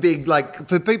 these are big, like,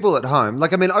 for people at home.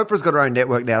 Like, I mean, Oprah's got her own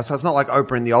network now, so it's not like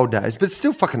Oprah in the old days, but it's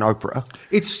still fucking Oprah.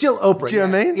 It's still Oprah. Do you know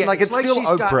what I mean? Yeah, like, it's still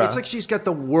Oprah. It's like she's got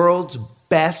the world's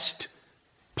best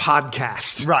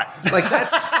podcast. Right. Like,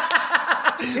 that's...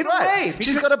 In a way,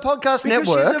 she's got a podcast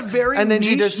network, she's a very and then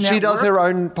she niche does her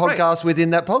own podcast within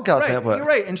that podcast right. network. You're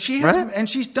right, and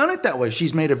she's done it that way.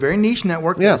 She's made a very niche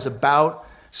network that's about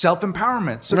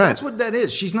self-empowerment. So that's what that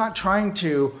is. She's not trying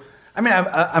to. I mean,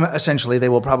 I'm essentially, they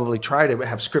will probably try to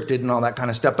have scripted and all that kind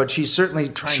of stuff, but she's certainly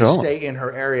trying to stay in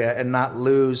her area and not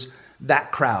lose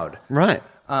that crowd. Right.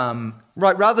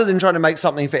 Right, rather than trying to make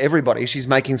something for everybody, she's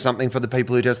making something for the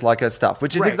people who just like her stuff,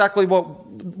 which is exactly what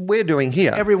we're doing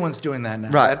here. Everyone's doing that now.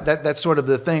 Right. That's sort of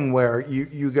the thing where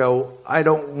you go, I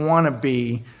don't want to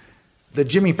be... The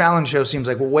Jimmy Fallon show seems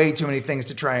like way too many things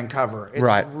to try and cover.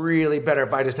 It's really better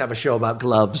if I just have a show about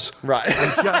gloves. Right.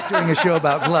 I'm just doing a show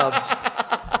about gloves.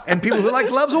 And people who like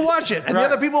gloves will watch it, and the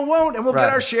other people won't, and we'll get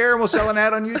our share, and we'll sell an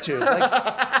ad on YouTube.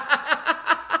 Like,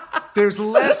 there's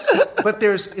less, but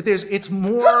it's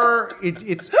more.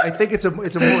 I think it's a more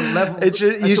level. It's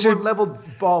a more level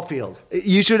ball field.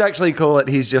 You should actually call it.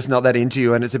 He's just not that into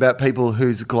you, and it's about people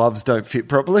whose gloves don't fit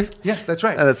properly. Yeah, that's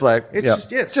right. And it's like, just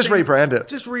rebrand it.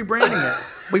 Just rebranding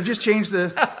it. We've just changed the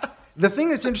thing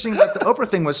that's interesting about the Oprah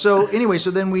thing was so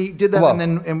then we did that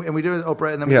and we did it with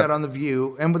Oprah, and then we got on The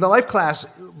View, and with the life class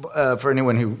for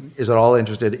anyone who is at all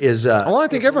interested is I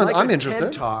think everyone. Like I'm a interested.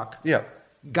 TED Talk,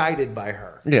 guided by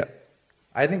her. Yeah.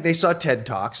 I think they saw TED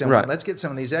Talks and went, let's get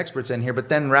some of these experts in here. But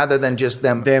then rather than just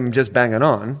them just banging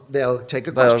on, they'll take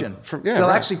a question. They'll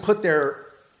actually put their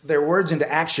words into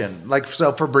action. Like,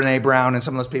 so for Brene Brown and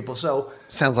some of those people. So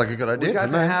sounds like a good idea. We got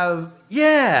to have,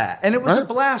 and it was a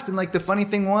blast. And like the funny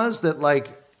thing was that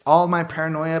like all my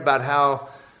paranoia about how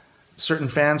certain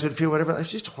fans would feel, whatever, it's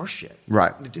just horseshit.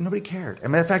 Right. Nobody cared. I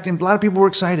mean, in fact, a lot of people were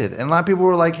excited, and a lot of people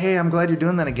were like, "Hey, I'm glad you're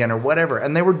doing that again," or whatever.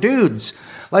 And they were dudes.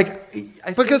 Like,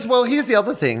 here's the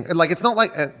other thing. Like, it's not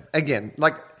like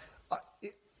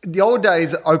the old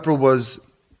days. Oprah was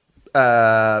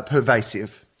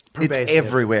pervasive. It's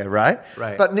everywhere, right?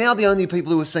 Right. But now the only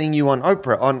people who are seeing you on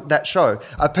Oprah, on that show,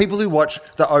 are people who watch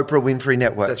the Oprah Winfrey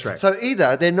Network. That's right. So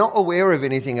either they're not aware of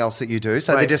anything else that you do,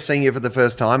 so they're just seeing you for the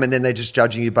first time, and then they're just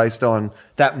judging you based on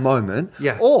that moment.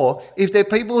 Yeah. Or if they're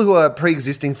people who are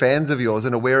pre-existing fans of yours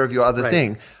and aware of your other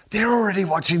thing, they're already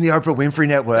watching the Oprah Winfrey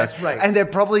Network. That's right. And they're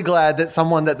probably glad that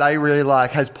someone that they really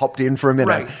like has popped in for a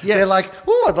minute. Right. Yes. They're like,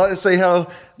 oh, I'd like to see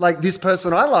how like this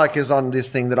person I like is on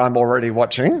this thing that I'm already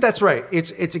watching. That's right.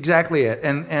 It's exactly it.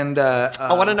 And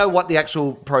I want to know what the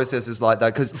actual process is like,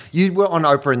 though, because you were on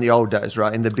Oprah in the old days,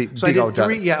 right? In the big old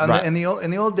days. Yeah, in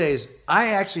the old days,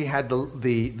 I actually had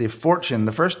the fortune.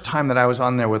 The first time that I was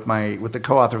on there with the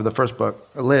co-author of the first book,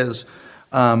 Liz,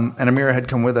 and Amira had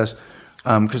come with us.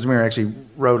 Because Amira actually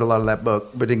wrote a lot of that book,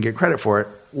 but didn't get credit for it.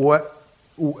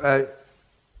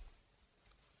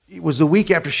 It was the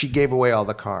week after she gave away all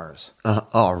the cars.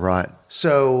 Oh, right.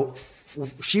 So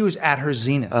she was at her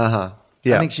zenith.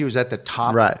 Yeah. I think she was at the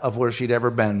top of where she'd ever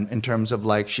been in terms of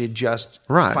like she had just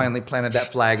finally planted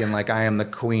that flag and like I am the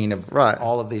queen of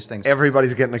all of these things.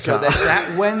 Everybody's getting a car. So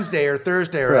that Wednesday or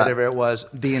Thursday or whatever it was,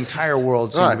 the entire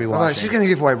world seemed to be watching. Like, she's going to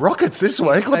give away rockets this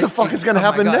week. What the fuck is going to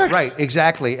happen next? Right,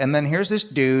 exactly. And then here's this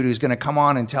dude who's going to come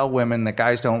on and tell women that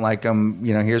guys don't like them.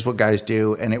 You know, here's what guys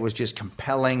do. And it was just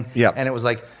compelling. Yeah. And it was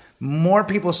like more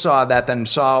people saw that than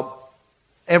saw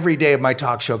every day of my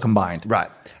talk show combined. Right.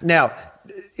 Now,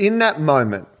 In that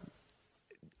moment,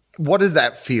 what does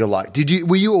that feel like?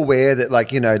 Were you aware that,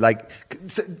 like,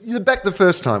 so back the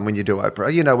first time when you do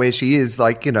Oprah, where she is,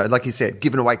 like, like you said,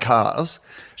 giving away cars.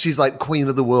 She's like queen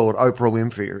of the world, Oprah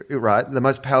Winfrey, right? The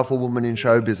most powerful woman in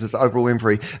show business, Oprah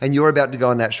Winfrey. And you're about to go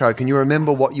on that show. Can you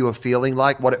remember what you were feeling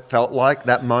like, what it felt like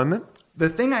that moment? The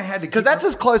thing I had to... Because that's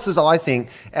as close as I think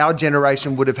our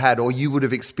generation would have had, or you would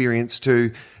have experienced,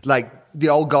 to, like, the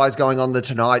old guys going on the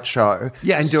Tonight Show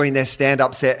and doing their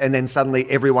stand-up set, and then suddenly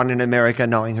everyone in America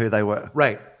knowing who they were.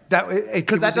 Right.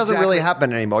 Because that doesn't really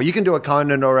happen anymore. You can do a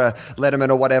Conan or a Letterman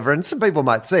or whatever, and some people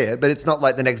might see it, but it's not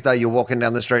like the next day you're walking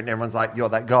down the street and everyone's like, you're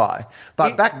that guy.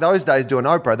 But back those days doing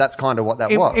Oprah, that's kind of what that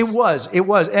was. It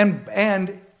was.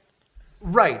 And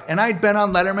right. And I'd been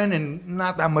on Letterman and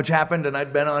not that much happened, and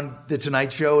I'd been on the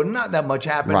Tonight Show and not that much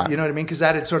happened. Right. You know what I mean? Because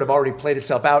that had sort of already played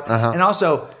itself out. Uh-huh. And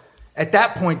also, at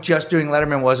that point, just doing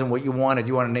Letterman wasn't what you wanted.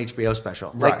 You wanted an HBO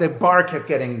special. Like, the bar kept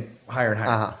getting higher and higher.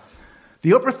 Uh-huh.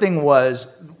 The Oprah thing was,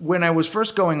 when I was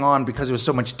first going on, because it was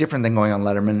so much different than going on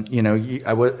Letterman,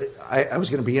 I was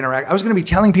going to be I was going to be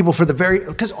telling people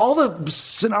because all the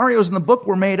scenarios in the book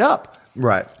were made up.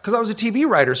 Right. Because I was a TV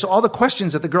writer, so all the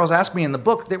questions that the girls asked me in the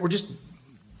book, they were just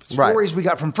stories we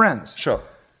got from friends. Sure.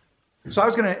 So I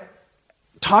was going to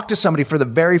talk to somebody for the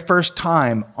very first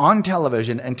time on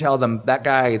television and tell them, that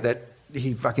guy, that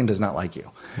he fucking does not like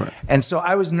you. Right. And so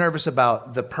I was nervous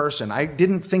about the person. I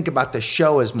didn't think about the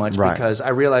show as much because I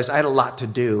realized I had a lot to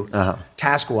do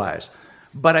task-wise.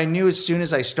 But I knew as soon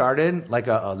as I started, like,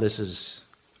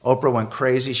 Oprah went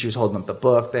crazy. She was holding up the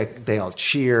book. They all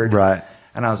cheered. Right.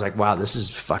 And I was like, wow, this is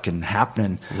fucking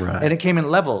happening. Right. And it came in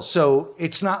levels. So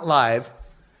it's not live.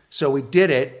 So we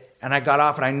did it, and I got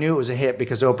off, and I knew it was a hit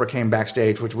because Oprah came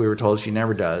backstage, which we were told she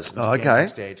never does. Oh, okay.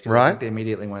 Backstage, right. I think they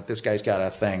immediately went, this guy's got a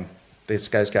thing. This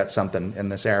guy's got something in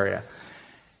this area.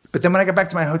 But then when I got back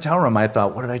to my hotel room, I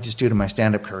thought, what did I just do to my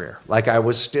stand-up career? Like, I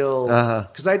was still...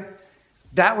 Because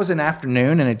that was an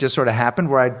afternoon, and it just sort of happened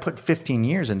where I'd put 15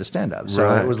 years into stand-up.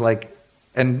 So it was like...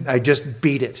 And I just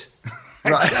beat it.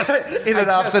 Right. In an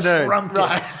afternoon. Trumped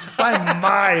it by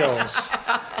miles.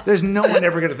 There's no one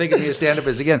ever going to think of me as stand-up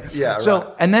again. Yeah,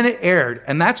 so, and then it aired,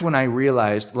 and that's when I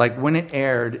realized, like, when it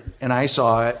aired and I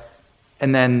saw it,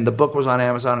 and then the book was on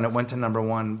Amazon and it went to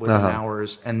 #1 within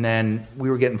hours, and then we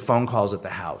were getting phone calls at the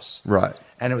house. Right.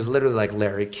 And it was literally like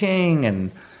Larry King and,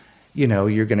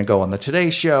 you're going to go on the Today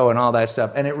Show and all that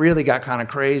stuff. And it really got kind of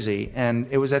crazy. And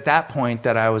it was at that point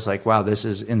that I was like, wow, this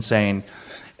is insane.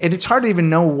 And it's hard to even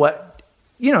know what,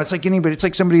 it's like anybody, it's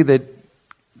like somebody that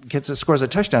scores a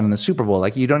touchdown in the Super Bowl.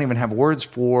 Like, you don't even have words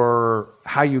for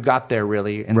how you got there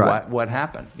really and what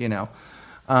happened,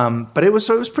 But it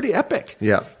was pretty epic.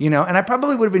 Yeah. And I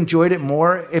probably would have enjoyed it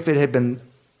more if it had been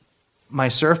my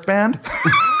surf band.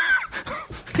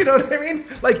 You know what I mean?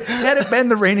 Like, had it been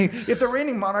if the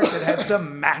Reigning Monarch had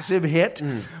some massive hit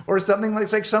or something like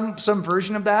some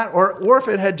version of that, or if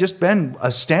it had just been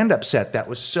a stand-up set that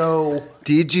was so...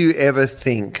 Did you ever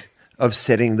think of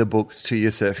setting the book to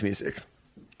your surf music?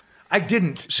 I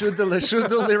didn't. Should the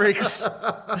lyrics?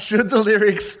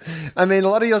 I mean, a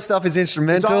lot of your stuff is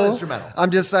instrumental. It's all instrumental.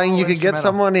 I'm just saying you could get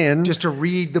someone in just to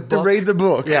read the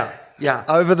book. Yeah.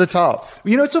 Over the top.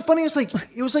 It's so funny. It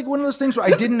was like one of those things where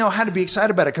I didn't know how to be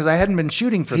excited about it because I hadn't been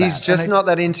shooting for that. He's just not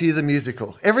that into the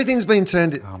musical. Everything's been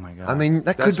turned. Oh my God. I mean,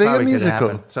 that could be a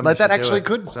musical. Like that actually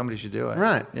could. Somebody should do it.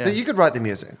 Right. Yeah. But you could write the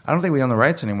music. I don't think we own the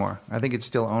rights anymore. I think it's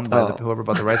still owned by whoever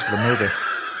bought the rights for the movie.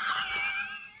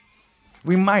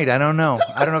 We might. I don't know.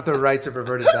 I don't know if the rights have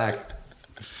reverted back.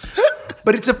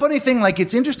 But it's a funny thing. Like,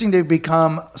 it's interesting to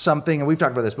become something, and we've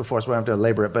talked about this before, so we don't have to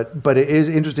labor it, but it is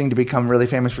interesting to become really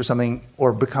famous for something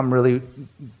or become really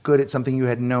good at something you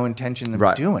had no intention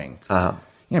of doing.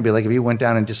 It'd be like if you went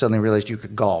down and just suddenly realized you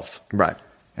could golf. Right.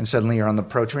 And suddenly you're on the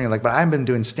pro tour and you're like, but I've been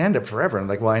doing stand-up forever. And I'm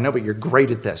like, well, I know, but you're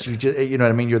great at this. You just, you know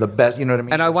what I mean? You're the best. You know what I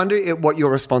mean? And I wonder what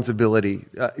your responsibility,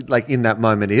 like in that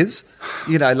moment is,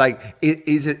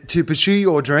 is it to pursue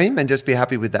your dream and just be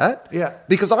happy with that? Yeah.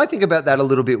 Because I think about that a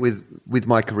little bit with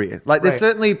my career. Like there's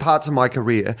certainly parts of my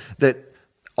career that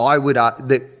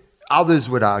that others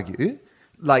would argue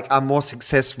like are more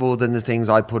successful than the things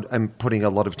I'm putting a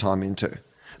lot of time into.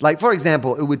 Like, for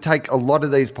example, it would take a lot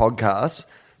of these podcasts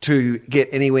to get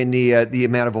anywhere near the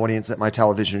amount of audience that my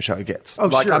television show gets. Oh,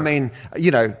 like, sure. I mean, a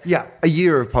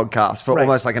year of podcasts for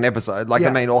almost like an episode. Like, I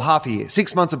mean, or half a year,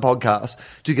 6 months of podcasts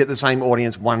to get the same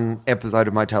audience one episode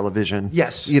of my television.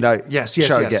 Yes.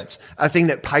 Show gets. A thing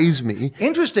that pays me.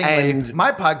 Interestingly,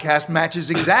 my podcast matches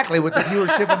exactly what the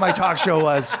viewership of my talk show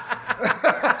was.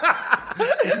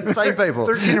 Same people.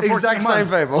 13 or 14 exact same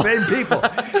months. people. Same people.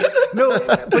 No,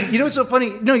 but what's so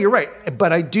funny? No, you're right.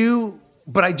 But I do...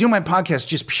 but I do my podcast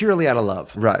just purely out of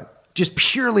love. Right. Just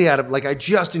purely out of, like, I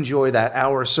just enjoy that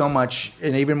hour so much,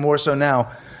 and even more so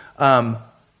now.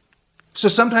 So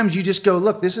sometimes you just go,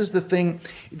 look, this is the thing.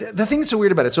 The thing that's so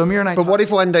weird about it. So Amir and I. But what if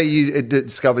one day you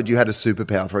discovered you had a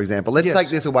superpower, for example? Let's take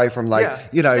this away from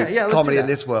comedy in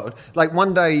this world. Like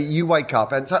one day you wake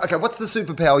up and say, okay, what's the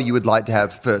superpower you would like to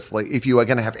have firstly if you are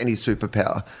going to have any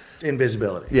superpower?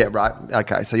 Invisibility. Yeah, right.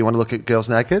 Okay, so you want to look at girls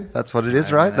naked? That's what it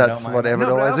is, right? That's what it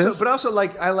always is. But also,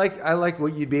 like, I like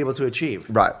what you'd be able to achieve.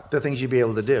 Right. The things you'd be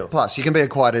able to do. Plus, you can be a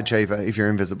quiet achiever if you're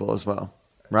invisible as well.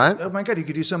 Right? Oh my God, you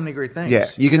could do so many great things. Yeah,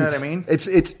 you know what I mean?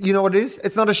 It's you know what it is?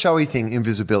 It's not a showy thing,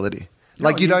 invisibility.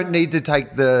 Like you don't need to take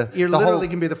you literally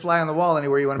can be the fly on the wall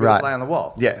anywhere you want to be the fly on the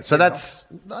wall. Yeah, so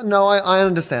I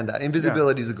understand that.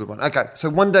 Invisibility is a good one. Okay, so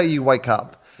one day you wake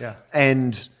up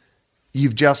and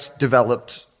you've just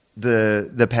developed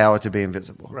the power to be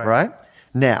invisible, right?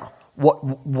 Now,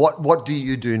 what do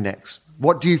you do next?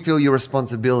 What do you feel your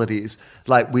responsibilities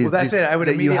like with that's it. I would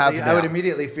I would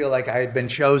immediately feel like I had been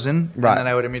chosen, and then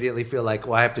I would immediately feel like,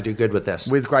 well, I have to do good with this.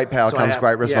 With great power comes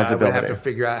great responsibility. I would have to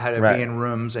figure out how to be in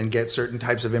rooms and get certain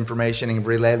types of information and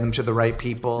relay them to the right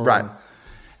people, right?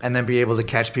 And then be able to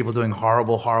catch people doing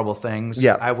horrible, horrible things.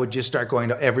 Yeah, I would just start going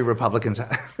to every Republican's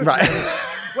house. Right.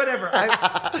 Whatever.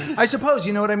 I suppose,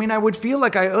 you know what I mean? I would feel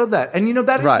like I owed that. And,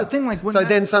 that is the thing. Like,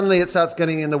 then suddenly it starts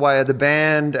getting in the way of the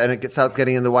band and it starts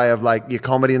getting in the way of, like, your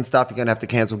comedy and stuff. You're going to have to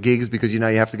cancel gigs because, you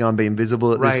have to go and be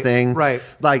invisible at this thing. Right.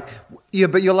 Like, yeah,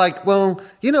 but you're like, well,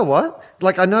 you know what?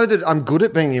 Like, I know that I'm good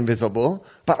at being invisible,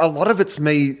 but a lot of it's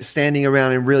me standing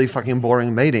around in really fucking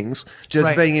boring meetings,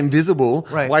 just being invisible,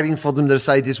 waiting for them to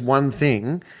say this one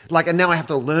thing. Like, and now I have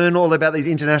to learn all about these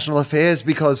international affairs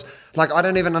because, like, I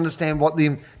don't even understand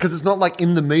because it's not like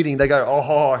in the meeting they go,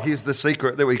 oh, here's the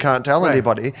secret that we can't tell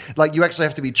anybody. Like, you actually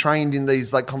have to be trained in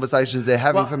these, like, conversations they're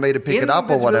having for me to pick it up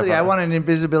or whatever. I want an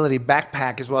invisibility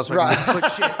backpack as well, so I can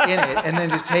just put shit in it and then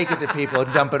just take it to people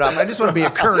and dump it off. I just want to be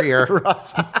a courier,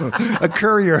 a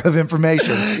courier of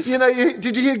information.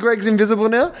 Did you hear Greg's invisible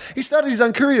now? He started his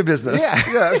own courier business.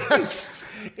 Yeah.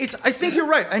 I think you're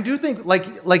right. I do think,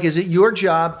 like, is it your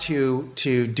job to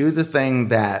do the thing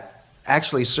that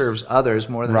actually serves others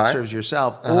more than it serves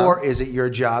yourself, or is it your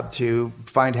job to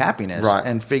find happiness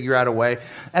and figure out a way?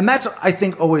 And that's, I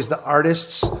think, always the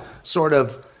artist's sort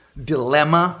of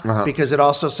dilemma, because it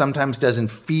also sometimes doesn't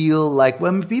feel like,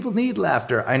 well, people need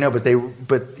laughter. I know,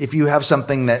 but if you have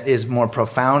something that is more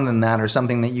profound than that, or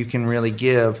something that you can really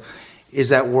give, is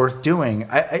that worth doing?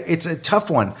 It's a tough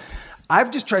one.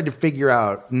 I've just tried to figure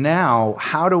out now,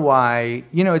 how do I,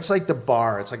 it's like the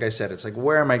bar. It's like I said, it's like,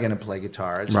 where am I going to play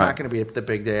guitar? It's not going to be the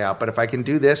big day out. But if I can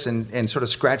do this and sort of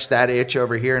scratch that itch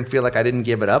over here and feel like I didn't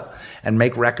give it up and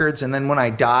make records. And then when I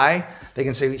die, they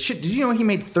can say, shit, did you know he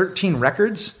made 13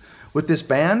 records with this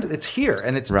band? It's here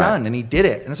and it's done and he did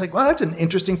it. And it's like, well, that's an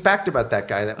interesting fact about that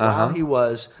guy, that while he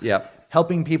was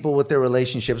helping people with their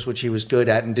relationships, which he was good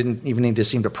at and didn't even need to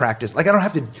seem to practice. Like, I don't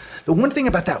have to, the one thing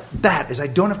about that is I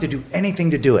don't have to do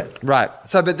anything to do it. Right.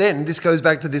 So, but then this goes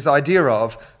back to this idea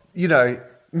of,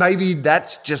 maybe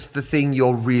that's just the thing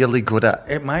you're really good at.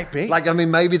 It might be. Like, I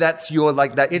mean, maybe that's your,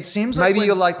 like, that. It seems like maybe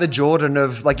you're like the Jordan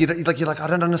of, like, you're like, I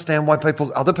don't understand why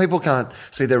other people can't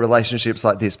see their relationships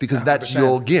like this, because 100%. That's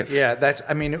your gift. Yeah,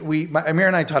 Amir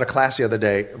and I taught a class the other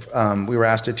day. We were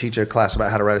asked to teach a class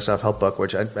about how to write a self-help book,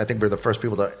 which I think we're the first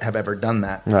people to have ever done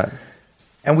that. Right.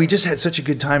 And we just had such a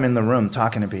good time in the room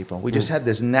talking to people. We just had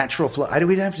this natural flow. We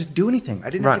didn't have to do anything. I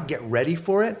didn't have to get ready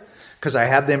for it, because I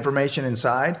had the information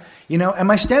inside, and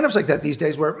my stand-up's like that these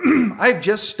days, where I've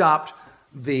just stopped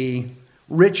the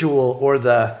ritual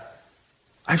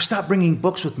I've stopped bringing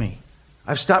books with me.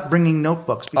 I've stopped bringing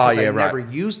notebooks because I never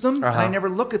use them and I never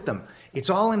look at them.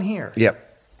 It's all in here.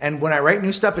 Yep. And when I write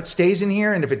new stuff, it stays in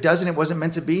here, and if it doesn't, it wasn't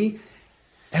meant to be.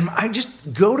 And I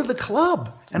just go to the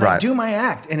club and I do my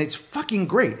act, and it's fucking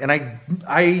great. And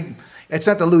I it's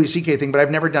not the Louis C.K. thing, but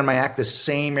I've never done my act the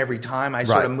same every time. I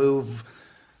sort of move.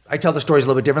 I tell the stories a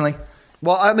little bit differently.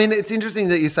 Well, I mean, it's interesting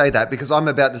that you say that, because I'm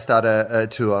about to start a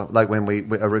tour, like when we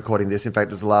are recording this. In fact,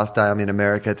 it's the last day I'm in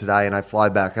America today, and I fly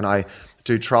back and I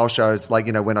do trial shows, like,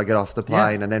 when I get off the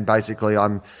plane, and then basically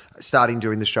I'm starting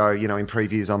doing the show, in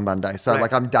previews on Monday. So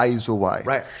like I'm days away.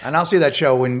 Right. And I'll see that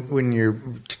show when you're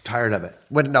tired of it.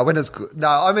 When it's good. No,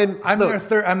 I mean, I'm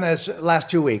the last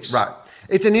 2 weeks. Right.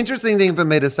 It's an interesting thing for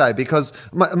me to say, because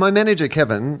my manager,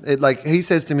 Kevin, he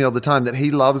says to me all the time that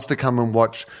he loves to come and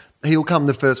watch. He'll come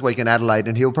the first week in Adelaide,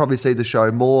 and he'll probably see the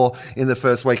show more in the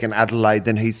first week in Adelaide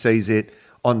than he sees it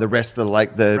on the rest of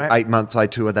the 8 months I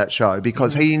tour that show,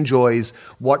 because he enjoys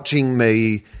watching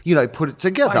me, put it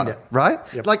together, right?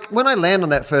 Yep. Like when I land on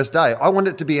that first day, I want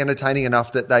it to be entertaining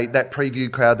enough that that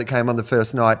preview crowd that came on the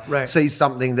first night sees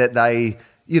something that they,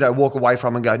 walk away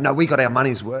from and go, no, we got our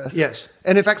money's worth. Yes.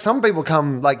 And in fact, some people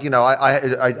come,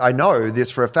 I know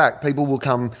this for a fact, people will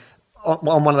come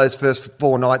on one of those first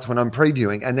 4 nights when I'm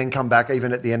previewing and then come back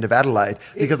even at the end of Adelaide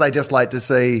because they just like to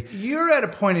see. You're at a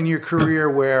point in your career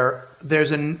where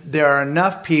there are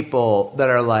enough people that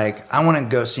are like, I want to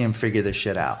go see him figure this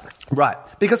shit out. Right.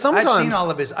 Because sometimes I've seen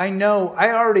all of his. I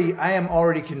am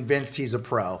already convinced he's a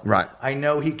pro. Right. I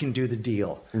know he can do the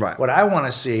deal. Right. What I want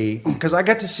to see, because I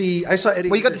saw Eddie.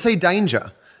 Well, you got to see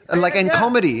danger. Like in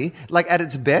comedy, like at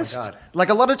its best, like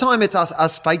a lot of time it's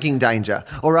us faking danger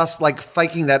or us like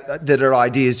faking that our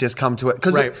ideas just come to it.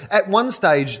 Because at one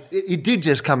stage it did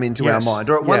just come into our mind,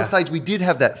 or at one stage we did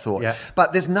have that thought. Yeah.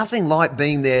 But there's nothing like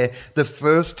being there the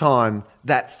first time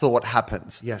that thought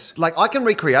happens. Yes. Like I can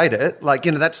recreate it. Like,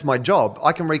 that's my job.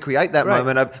 I can recreate that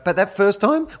moment. But that first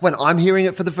time when I'm hearing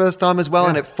it for the first time as well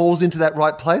and it falls into that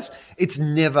right place, it's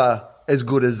never as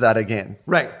good as that again.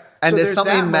 Right. And So there's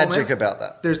something magic moment, about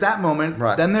that. There's that moment.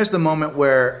 Right. Then there's the moment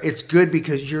where it's good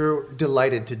because you're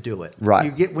delighted to do it.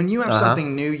 Right. When you have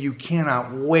something new, you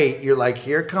cannot wait. You're like,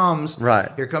 here comes.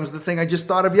 Right. Here comes the thing I just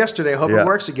thought of yesterday. I hope it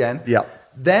works again. Yeah.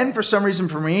 Then for some reason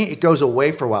for me, it goes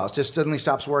away for a while. It just suddenly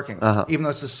stops working, even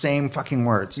though it's the same fucking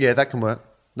words. Yeah, that can work.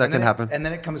 That can happen. And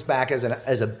then it comes back as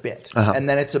a bit. And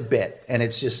then it's a bit. And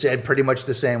it's just said pretty much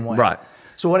the same way. Right.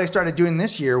 So what I started doing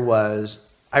this year was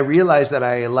I realized that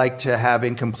I like to have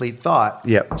incomplete thought.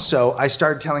 Yep. So I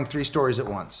started telling 3 stories at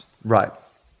once. Right.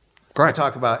 I Great.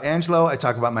 talk about Angelo, I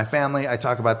talk about my family, I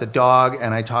talk about the dog,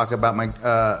 and I talk about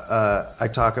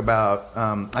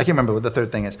I can't remember what the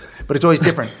third thing is, but it's always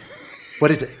different.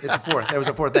 What is it? It's a fourth. There was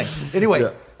a fourth thing. Anyway,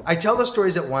 I tell the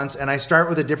stories at once, and I start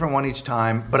with a different one each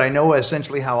time, but I know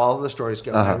essentially how all of the stories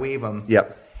go. I weave them.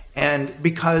 Yep. And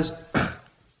because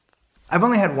I've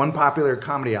only had one popular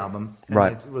comedy album,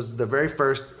 and it was the very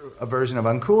first version of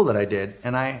Uncool that I did,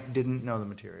 and I didn't know the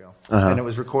material. And it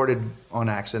was recorded on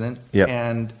accident,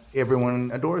 and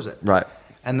everyone adores it. Right.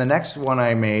 And the next one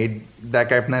I made, that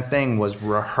guy from that thing, was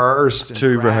rehearsed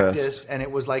and practiced, and it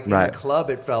was like in the club,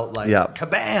 it felt like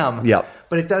kabam. Yep.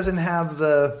 But it doesn't have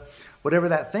the whatever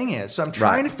that thing is. So I'm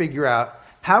trying to figure out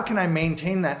how can I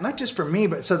maintain that, not just for me,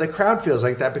 but so the crowd feels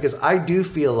like that, because I do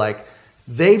feel like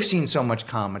they've seen so much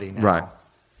comedy now. Right.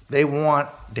 They want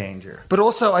danger. But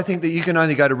also, I think that you can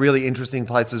only go to really interesting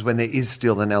places when there is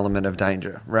still an element of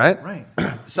danger, right? Right.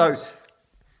 So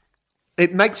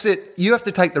it makes it, you have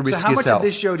to take the risk So how yourself. much of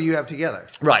this show do you have together?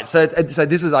 Right. So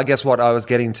this is, I guess, what I was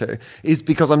getting to, is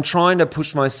because I'm trying to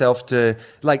push myself to,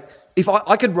 like, if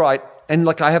I could write, and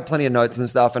like I have plenty of notes and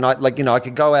stuff, and I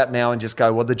could go out now and just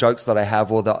go, well, the jokes that I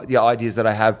have or the ideas that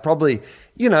I have probably,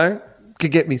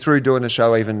 could get me through doing a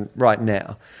show even right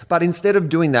now. But instead of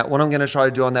doing that, what I'm going to try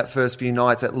to do on that first few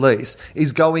nights at least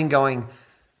is going,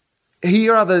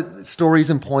 here are the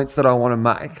stories and points that I want to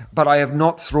make, but I have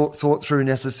not thought through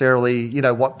necessarily,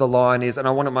 what the line is, and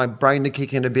I wanted my brain to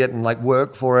kick in a bit and like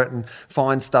work for it and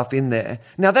find stuff in there.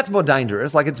 Now that's more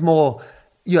dangerous. Like it's more,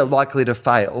 likely to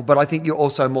fail, but I think you're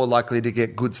also more likely to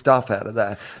get good stuff out of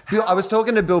that. I was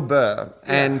talking to Bill Burr,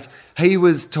 and he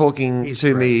was talking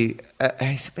to me.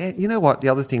 He said, you know what? The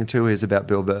other thing too is about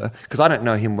Bill Burr, because I don't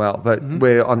know him well, but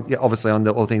we're obviously on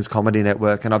the All Things Comedy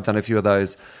Network, and I've done a few of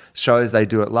those shows they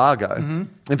do at Largo.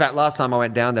 In fact, last time I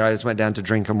went down there, I just went down to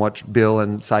drink and watch Bill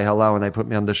and say hello, and they put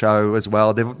me on the show as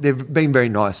well. They've been very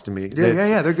nice to me.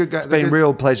 Yeah, they're good guys. It's been a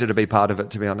real pleasure to be part of it,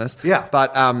 to be honest. Yeah.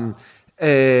 But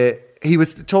he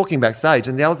was talking backstage,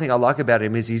 and the other thing I like about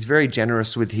him is he's very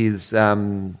generous with his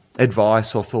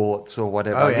advice or thoughts or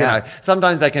whatever. Oh, yeah.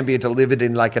 Sometimes they can be delivered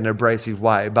in like an abrasive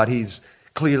way, but he's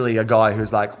clearly a guy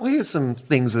who's like, well, here's some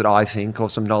things that I think or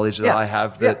some knowledge that I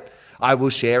have that I will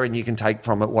share, and you can take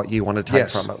from it what you want to take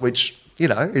from it, which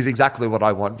is exactly what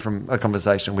I want from a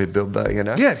conversation with Bill Burr,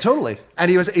 Yeah, totally. And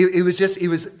he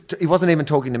wasn't even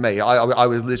talking to me. I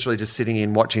was literally just sitting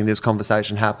in watching this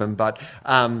conversation happen. But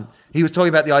he was talking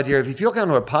about the idea of if you're going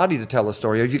to a party to tell a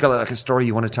story, or if you've got like a story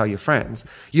you want to tell your friends,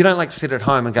 you don't like sit at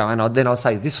home and go, and then I'll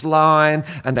say this line,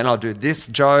 and then I'll do this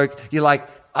joke. You're like,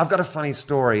 I've got a funny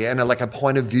story and a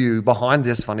point of view behind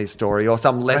this funny story, or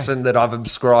some lesson that I've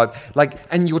ascribed.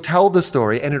 And you'll tell the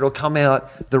story and it'll come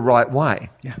out the right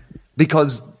way. Yeah.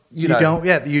 Because you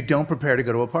don't prepare to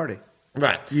go to a party.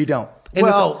 Right. You don't. There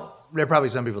are probably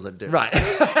some people that do. Right.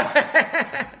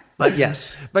 But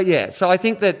yes. But yeah, so I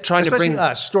think that trying Especially to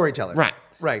bring storytellers. Right.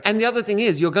 Right. And the other thing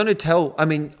is, you're going to tell, I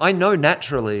mean, I know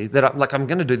naturally that I'm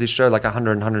going to do this show like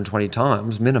 100, 120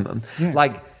 times minimum. Yeah.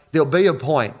 Like, there'll be a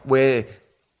point where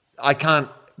I can't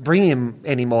bring in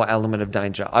any more element of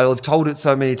danger. I'll have told it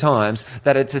so many times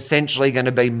that it's essentially going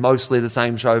to be mostly the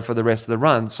same show for the rest of the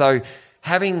run. So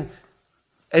having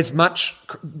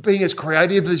being as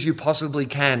creative as you possibly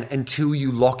can until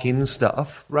you lock in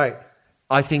stuff. Right.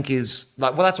 I think is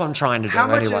like, well, that's what I'm trying to do. How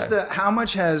much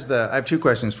anyway. I have two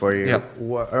questions for you, Yep.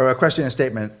 or a question and a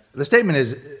statement. The statement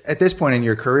is, at this point in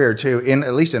your career too,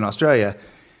 at least in Australia,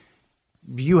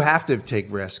 you have to take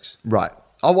risks. Right.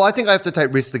 Oh, well, I think I have to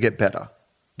take risks to get better.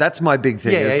 That's my big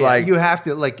thing. Like, you have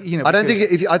to, like, you know. I think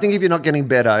if you're not getting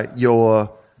better,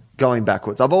 you're going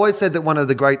backwards. I've always said that one of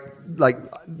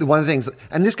the things,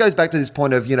 and this goes back to this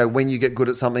point of, you know, when you get good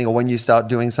at something or when you start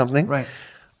doing something. Right.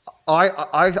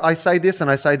 I say this, and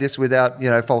I say this without, you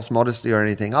know, false modesty or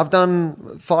anything. I've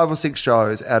done 5 or 6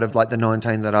 shows out of like the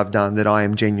 19 that I've done that I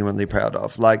am genuinely proud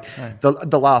of. Like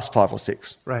the last 5 or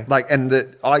 6. Right. Like, and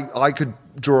I could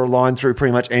draw a line through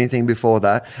pretty much anything before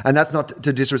that. And that's not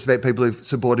to disrespect people who've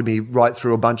supported me right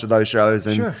through a bunch of those shows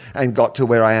and got to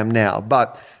where I am now.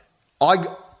 But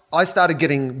I started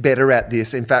getting better at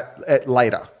this, in fact,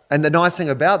 later. And the nice thing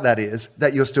about that is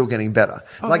that you're still getting better.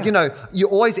 You know, you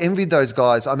always envied those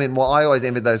guys. I mean, I always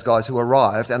envied those guys who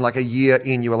arrived and like a year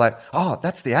in, you were like, oh,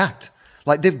 that's the act.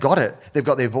 Like, they've got it. They've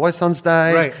got their voice on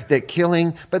stage. Right. They're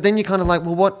killing. But then you're kind of like,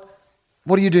 well,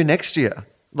 what do you do next year?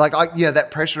 Like,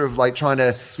 that pressure of like trying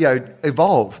to, you know,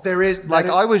 evolve.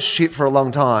 I was shit for a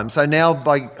long time. So now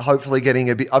by hopefully getting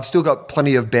a bit, I've still got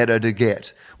plenty of better to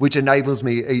get, which enables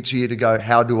me each year to go,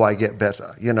 how do I get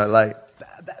better? You know, like.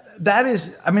 That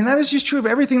is just true of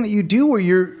everything that you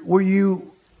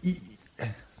do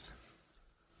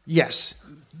yes,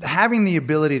 having the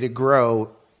ability to grow,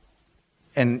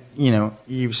 and, you know,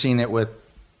 you've seen it with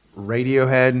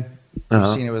Radiohead,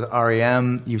 you've seen it with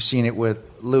REM, you've seen it with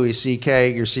Louis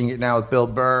C.K., you're seeing it now with Bill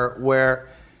Burr, where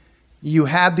you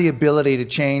have the ability to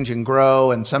change and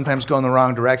grow and sometimes go in the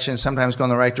wrong direction, sometimes go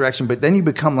in the right direction, but then you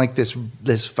become like this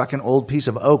fucking old piece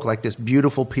of oak, like this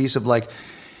beautiful piece of like.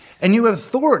 And you have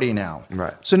authority now.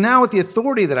 Right. So now with the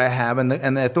authority that I have and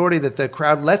the authority that the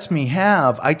crowd lets me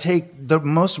have, I take the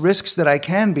most risks that I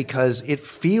can because it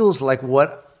feels like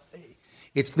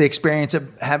it's the experience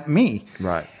of me.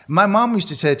 Right. My mom used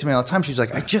to say it to me all the time. She's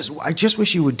like, I just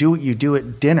wish you would do what you do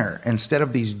at dinner instead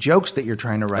of these jokes that you're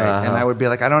trying to write. And I would be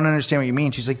like, I don't understand what you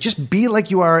mean. She's like, just be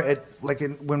like you are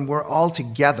when we're all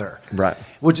together. Right.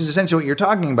 Which is essentially what you're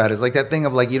talking about. Is like that thing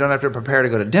of like, you don't have to prepare to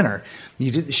go to dinner.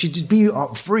 She just be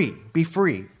free. Be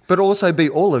free. But also be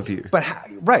all of you. But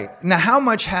right. Now,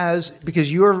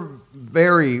 because you're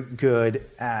very good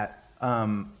at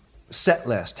set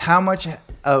list, how much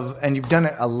and you've done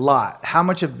it a lot, how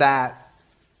much of that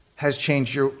has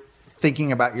changed your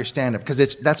thinking about your stand-up?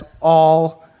 Because that's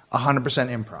all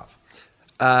 100%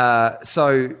 improv.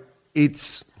 So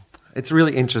it's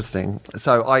really interesting.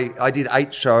 So I did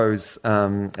 8 shows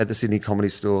at the Sydney Comedy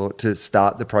Store to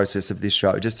start the process of this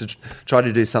show, just to try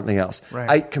to do something else.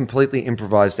 Right. 8 completely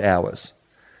improvised hours.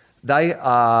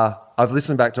 I've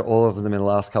listened back to all of them in the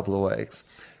last couple of weeks.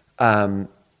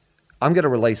 I'm going to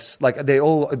release, like, they're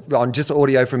all on just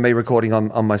audio from me recording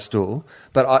on my stool.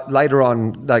 But later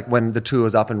on, like when the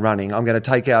tour's up and running, I'm going to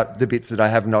take out the bits that I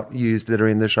have not used that are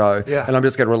in the show. Yeah. And I'm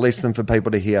just going to release them for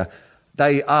people to hear.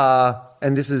 They are,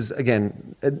 and this is,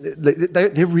 again,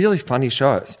 they're really funny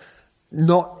shows.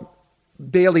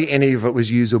 Barely any of it was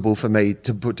usable for me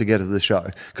to put together the show.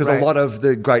 Because a lot of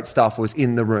the great stuff was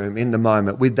in the room, in the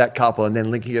moment, with that couple, and then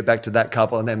linking it back to that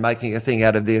couple, and then making a thing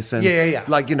out of this. And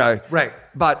like, you know. Right.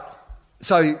 But...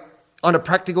 So on a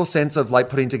practical sense of like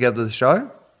putting together the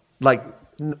show, like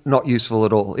not useful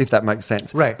at all, if that makes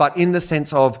sense. Right. But in the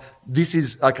sense of this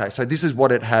is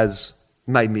what it has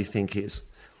made me think is,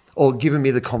 or given me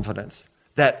the confidence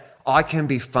that I can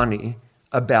be funny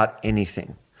about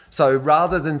anything. So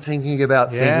rather than thinking about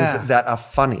things that are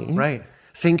funny,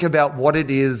 think about what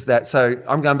it is so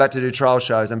I'm going back to do trial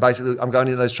shows, and basically I'm going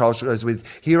into those trial shows with,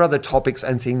 here are the topics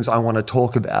and things I want to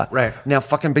talk about. Right. Now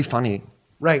fucking be funny.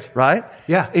 Right?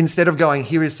 Yeah. Instead of going,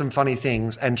 here is some funny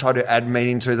things and try to add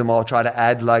meaning to them, or try to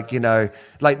add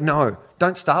no,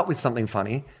 don't start with something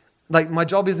funny. Like, my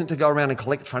job isn't to go around and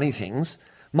collect funny things.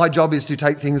 My job is to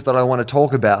take things that I want to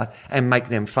talk about and make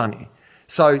them funny.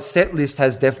 So set list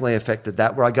has definitely affected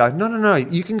that, where I go, no,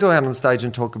 you can go out on stage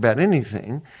and talk about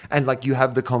anything, and like you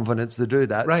have the confidence to do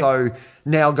that. Right. So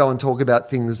now go and talk about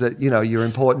things that, you know, you're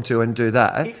important to, and do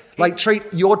that. Treat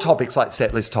your topics like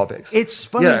set list topics. It's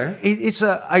funny. You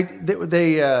know?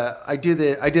 I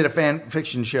did a fan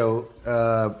fiction show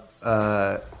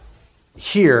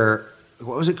here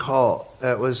what was it called?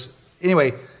 It was,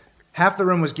 anyway, half the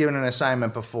room was given an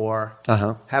assignment before,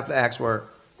 half the acts were,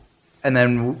 and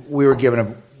then we were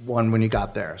given one when you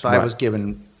got there. So I was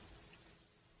given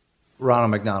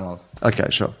Ronald McDonald. Okay,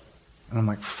 sure. And I'm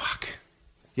like, fuck.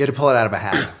 You had to pull it out of a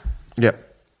hat. Yep.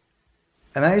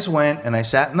 And I just went and I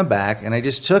sat in the back and I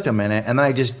just took a minute and then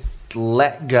I just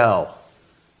let go.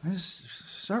 I just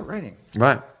start writing.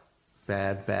 Right.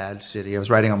 Bad city. I was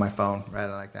writing on my phone,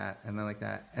 writing like that, and then like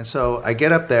that. And so I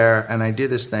get up there and I do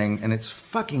this thing and it's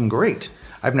fucking great.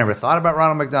 I've never thought about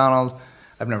Ronald McDonald.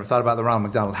 I've never thought about the Ronald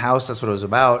McDonald House. That's what it was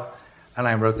about. And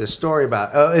I wrote this story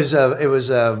about, what is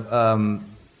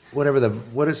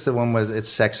the one where it's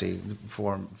sexy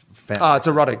for it's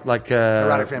erotic, like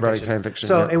erotic fan fiction.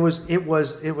 So it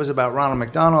was about Ronald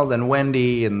McDonald and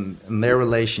Wendy and their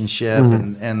relationship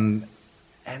and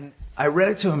I read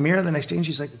it to Amira the next day and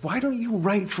she's like, why don't you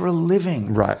write for a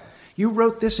living? Right. You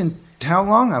wrote this in how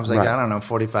long? I was like, right. I don't know,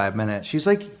 45 minutes. She's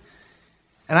like,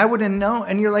 and I wouldn't know.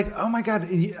 And you're like, oh my God,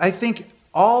 I think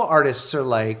all artists are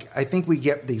like, I think we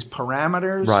get these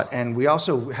parameters right. and we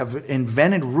also have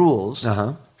invented rules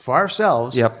for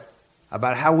ourselves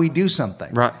about how we do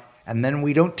something. Right. And then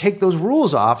we don't take those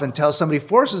rules off until somebody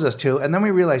forces us to. And then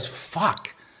we realize,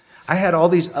 fuck, I had all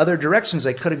these other directions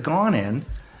I could have gone in.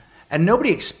 And nobody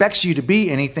expects you to be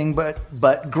anything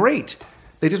but great.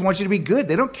 They just want you to be good.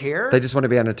 They don't care. They just want to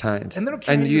be entertained. And they don't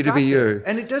care. And you to be there. you.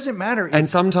 And it doesn't matter. And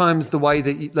sometimes the way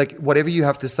that, you, like, whatever you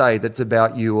have to say that's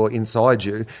about you or inside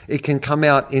you, it can come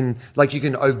out in, like, you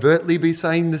can overtly be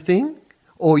saying the thing,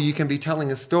 or you can be telling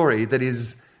a story that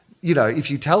is, you know, if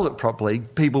you tell it properly,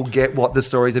 people get what the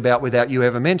story's about without you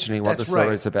ever mentioning what the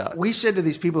story's about. We said to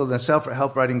these people in the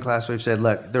self-help writing class, we've said,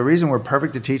 look, the reason we're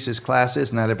perfect to teach this class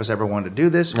is neither of us ever wanted to do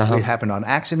this. It happened on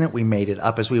accident. We made it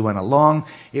up as we went along.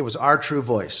 It was our true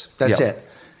voice. That's it.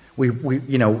 We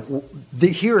you know,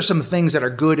 here are some things that are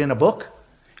good in a book.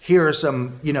 Here are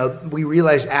some, you know, we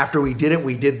realized after we did it,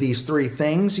 we did these three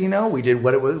things, you know. We did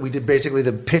what it was. We did basically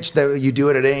the pitch that you do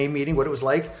at an AA meeting, what it was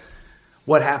like,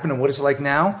 what happened and what it's like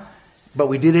now. But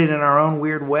we did it in our own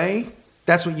weird way.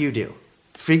 That's what you do.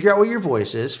 Figure out what your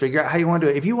voice is. Figure out how you want to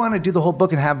do it. If you want to do the whole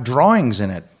book and have drawings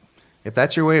in it, if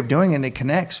that's your way of doing it and it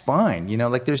connects, fine. You know,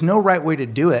 like there's no right way to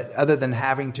do it other than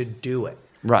having to do it.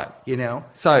 Right. You know?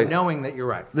 So knowing that you're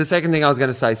right. The second thing I was going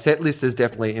to say, set list is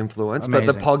definitely influence, but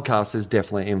the podcast is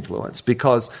definitely influence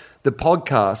because the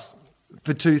podcast,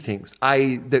 for two things.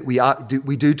 A, that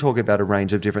we do talk about a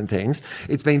range of different things.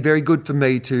 It's been very good for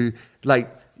me to, like,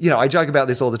 you know, I joke about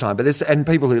this all the time, but and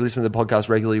people who listen to the podcast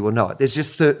regularly will know it. There's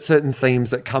just certain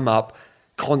themes that come up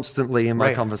constantly in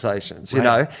my conversations, you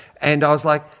know? And I was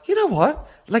like, you know what?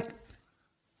 Like,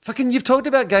 fucking, you've talked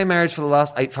about gay marriage for the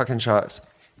last 8 fucking shows.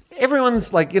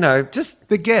 Everyone's like, you know, just...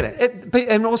 They get it.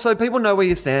 And also, people know where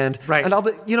you stand. Right. And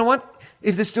you know what?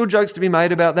 If there's still jokes to be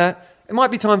made about that, it might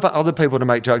be time for other people to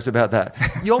make jokes about that.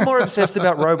 You're more obsessed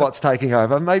about robots taking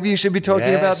over. Maybe you should be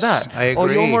talking about that. I agree.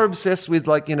 Or you're more obsessed with,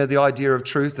 like, you know, the idea of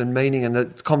truth and meaning and the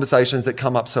conversations that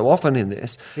come up so often in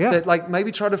this. Yeah. That, like,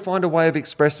 maybe try to find a way of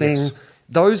expressing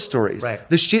those stories. Right.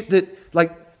 The shit that,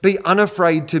 like, be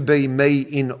unafraid to be me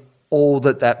in all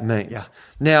that means. Yeah.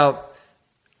 Now,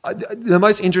 some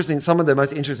of the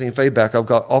most interesting feedback I've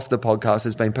got off the podcast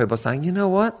has been people saying, you know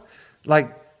what?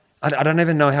 Like, I don't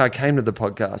even know how I came to the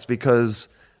podcast because,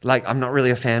 like, I'm not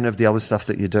really a fan of the other stuff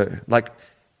that you do. Like,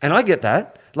 and I get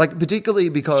that, like, particularly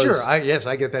because... Sure, I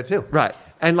get that too. Right.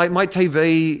 And, like, my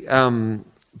TV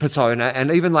persona and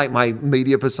even, like, my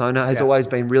media persona has always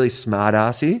been really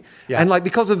smart-assy. Yeah. And, like,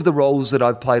 because of the roles that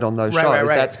I've played on those shows,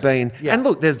 that's been... Yeah. And,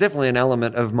 look, there's definitely an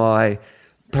element of my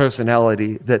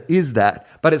personality that is that,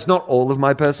 but it's not all of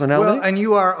my personality. Well, and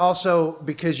you are also,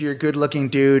 because you're a good-looking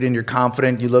dude and you're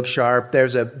confident, you look sharp. There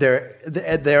is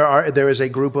a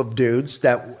group of dudes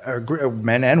that are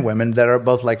men and women that are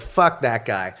both like, fuck that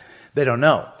guy. They don't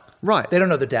know. Right. They don't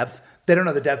know the depth.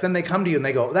 Then they come to you and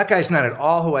they go, that guy's not at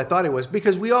all who I thought he was,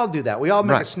 because we all do that. We all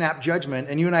make a snap judgment,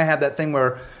 and you and I have that thing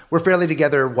where we're fairly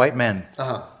together white men,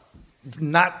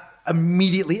 not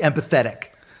immediately empathetic.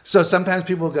 So sometimes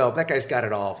people go, that guy's got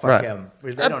it all. Fuck him.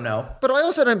 They don't know. But I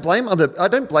also don't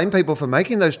blame people for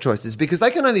making those choices because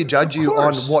they can only judge you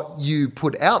on what you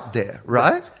put out there,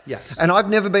 right? Yes. And I've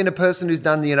never been a person who's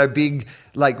done the, you know, big,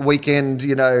 like, weekend,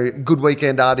 you know, good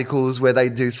weekend articles where they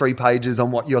do 3 pages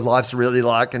on what your life's really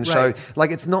like and show,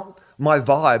 like, it's not my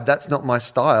vibe. That's not my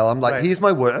style. I'm like, here's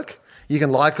my work. You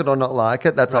can like it or not like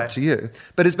it. That's up to you.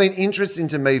 But it's been interesting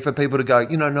to me for people to go,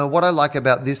 you know, no, what I like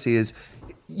about this is,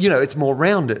 you know, it's more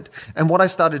rounded. And what I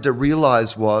started to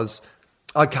realize was,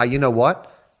 okay, you know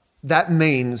what? That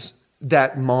means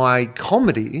that my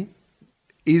comedy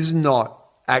is not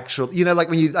actual, like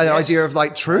when the idea of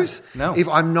like truth. No. If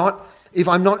I'm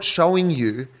not showing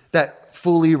you that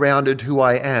fully rounded who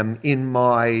I am in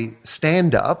my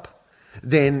stand-up,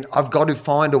 then I've got to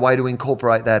find a way to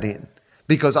incorporate that in,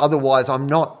 because otherwise I'm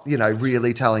not,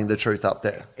 really telling the truth up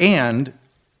there. And,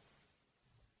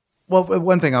 well,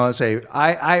 one thing I want to say,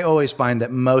 I always find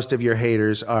that most of your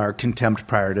haters are contempt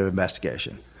prior to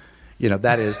investigation.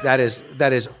 That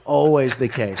is always the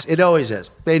case. It always is.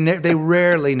 They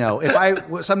rarely know.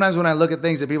 Sometimes when I look at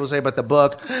things that people say about the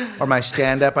book or my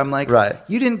stand-up, I'm like, right.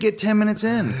 You didn't get 10 minutes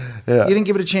in. Yeah. You didn't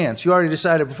give it a chance. You already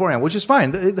decided beforehand, which is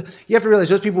fine. You have to realize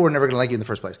those people were never going to like you in the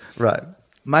first place. Right.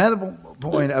 My other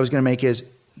point I was going to make is,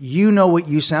 you know what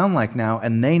you sound like now,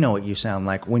 and they know what you sound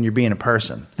like when you're being a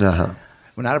person. Uh-huh.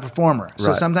 We're not a performer. So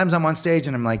Right. sometimes I'm on stage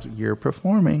and I'm like, you're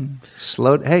performing.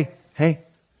 Hey,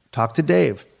 talk to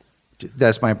Dave.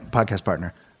 That's my podcast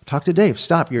partner. Talk to Dave.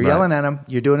 Stop. You're Right. yelling at him.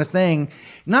 You're doing a thing.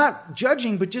 Not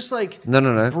judging, but just like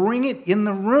No. bring it in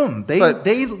the room. They But-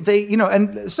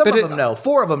 and some of them know.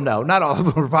 4 of them know. Not all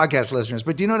of them are podcast listeners,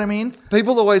 but do you know what I mean?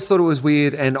 People always thought it was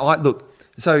weird, and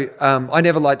I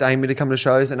never liked Amy to come to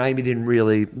shows, and Amy didn't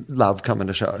really love coming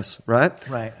to shows, right?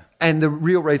 Right. And the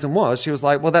real reason was, she was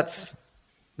like, well, that's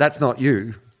not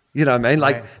you. You know what I mean?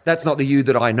 Like, Right. that's not the you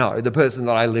that I know, the person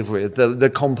that I live with, the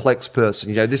complex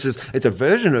person. It's a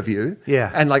version of you. Yeah.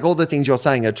 And like all the things you're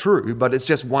saying are true, but it's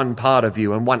just one part of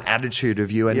you and one attitude of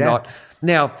you, and Yeah. not.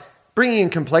 Now, bringing in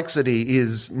complexity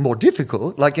is more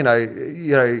difficult. Like,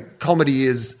 comedy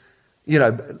is,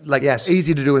 Yes.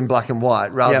 easy to do in black and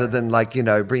white rather Yep. than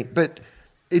but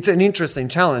it's an interesting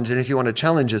challenge. And if you want to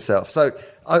challenge yourself. So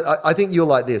I think you'll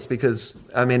like this, because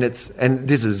and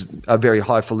this is a very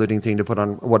highfalutin thing to put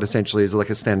on what essentially is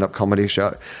like a stand-up comedy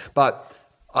show. But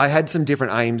I had some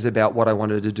different aims about what I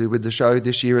wanted to do with the show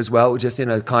this year as well, just in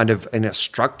a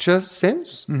structure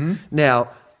sense. Mm-hmm. Now,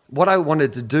 what I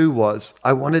wanted to do was,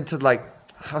 I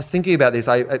was thinking about this.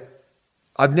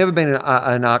 I've never been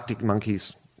an Arctic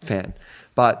Monkeys fan,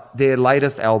 but their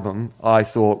latest album I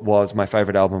thought was my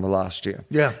favorite album of last year.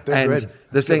 Yeah, that's good.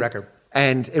 That's a good record.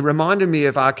 And it reminded me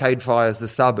of Arcade Fire's The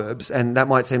Suburbs, and that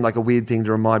might seem like a weird thing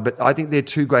to remind, but I think they're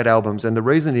 2 great albums, and the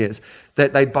reason is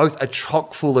that they both are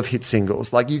chock full of hit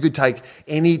singles. Like, you could take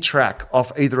any track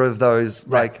off either of those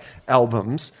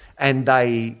albums, and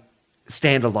they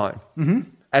stand alone. Mm-hmm.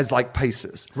 As like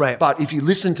pieces. Right. But if you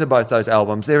listen to both those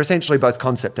albums, they're essentially both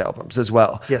concept albums as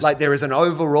well. Yes. Like, there is an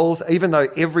overall, even though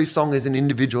every song is an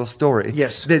individual story,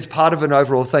 yes, there's part of an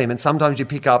overall theme. And sometimes you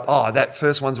pick up, that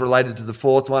first one's related to the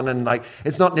fourth one, and like,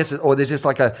 it's not necessary, or there's just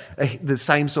like the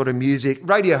same sort of music.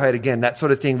 Radiohead, again, that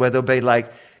sort of thing where there'll be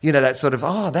like, that sort of,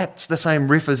 that's the same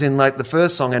riff as in like the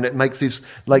first song, and it makes this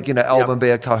album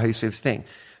be a cohesive thing.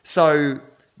 So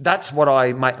that's what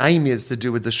my aim is to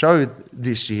do with the show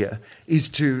this year, is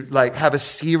to like have a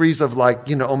series of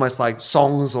almost like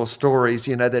songs or stories,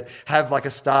 that have like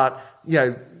a start,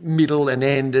 middle and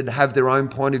end, and have their own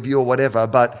point of view or whatever.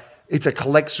 But it's a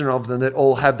collection of them that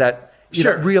all have that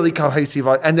really cohesive,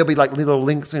 and there'll be like little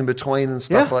links in between and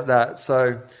stuff like that.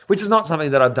 So, which is not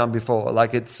something that I've done before.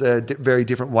 Like, it's a very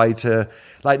different way to,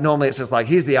 like, normally it's just like,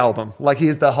 here's the album, like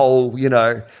here's the whole,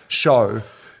 show.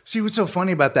 See, what's so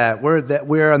funny about that?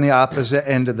 We're on the opposite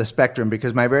end of the spectrum,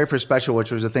 because my very first special,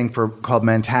 which was a thing called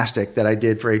Mantastic that I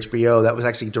did for HBO, that was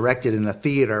actually directed in a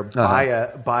theater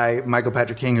by Michael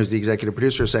Patrick King, who's the executive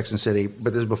producer of Sex and the City,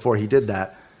 but this is before he did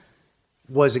that,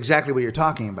 was exactly what you're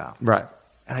talking about. Right.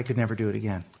 And I could never do it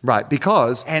again. Right,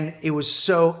 because... And it was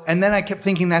so... And then I kept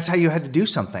thinking that's how you had to do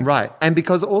something. Right, and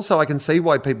because also I can see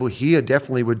why people here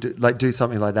definitely would do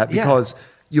something like that, because...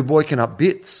 You're working up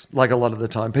bits, like a lot of the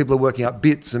time. People are working up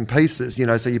bits and pieces,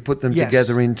 so you put them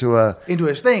together into a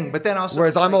thing. But then also,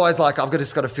 whereas I'm always like, I've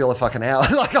just got to fill a fucking hour.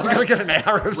 Like, I've got to get an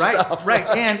hour of stuff. Right,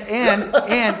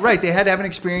 and right. They had to have an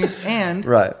experience, and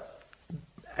right.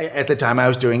 At the time I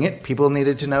was doing it, people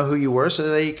needed to know who you were so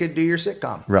they could do your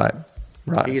sitcom. Right.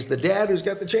 He's the dad who's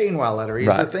got the chain wallet, or he's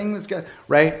the thing that's got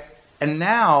right. And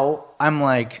now I'm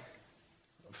like,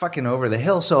 fucking over the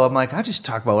hill, so I'm like, I just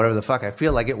talk about whatever the fuck I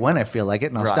feel like it when I feel like it,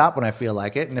 and I'll stop when I feel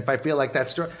like it. And if I feel like that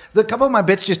story, the couple of my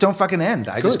bits just don't fucking end.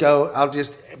 I just go,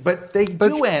 but they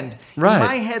do end. Right. In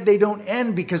my head, they don't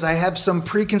end because I have some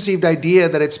preconceived idea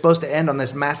that it's supposed to end on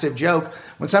this massive joke,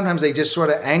 when sometimes they just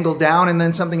sort of angle down and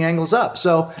then something angles up.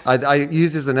 So I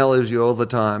use this analogy all the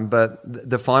time, but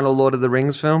the final Lord of the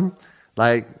Rings film,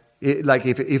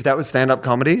 if that was stand-up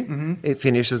comedy, it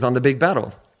finishes on the big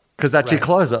battle. Because that's your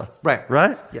closer.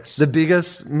 Right? Yes. The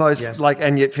biggest, most,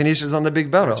 and yet finishes on the big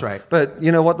battle. That's right. But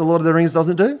you know what the Lord of the Rings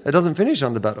doesn't do? It doesn't finish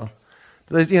on the battle.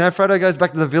 There's, Frodo goes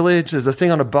back to the village. There's a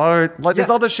thing on a boat. Like, there's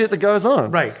other shit that goes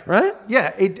on. Right. Right?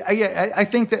 Yeah. I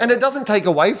think that... And it doesn't take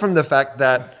away from the fact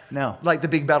that, no, like, the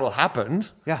big battle happened.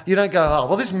 Yeah. You don't go, oh,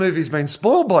 well, this movie's been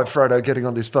spoiled by Frodo getting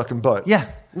on this fucking boat.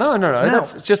 Yeah. No.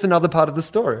 That's just another part of the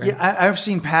story. Yeah, I've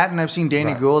seen Patton, I've seen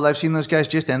Danny Gould, I've seen those guys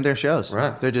just end their shows.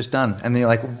 Right. They're just done. And they're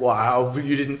like, wow,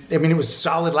 you didn't... I mean, it was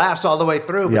solid laughs all the way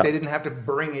through, but they didn't have to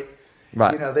bring it...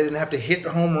 Right. They didn't have to hit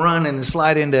home run and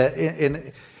slide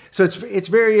into... So it's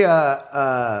very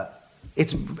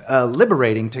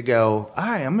liberating to go,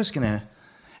 all right, I'm just going to...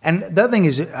 And the other thing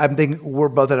is, I'm thinking we're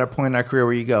both at a point in our career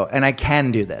where you go, and I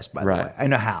can do this, by the way. I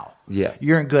know how. Yeah.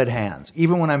 You're in good hands.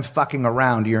 Even when I'm fucking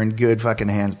around, you're in good fucking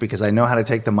hands because I know how to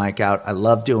take the mic out. I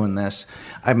love doing this.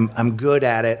 I'm good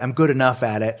at it. I'm good enough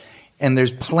at it. And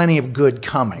there's plenty of good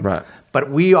coming. Right.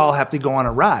 But we all have to go on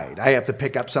a ride. I have to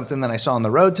pick up something that I saw on the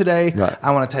road today. Right.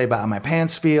 I want to tell you about how my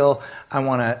pants feel. I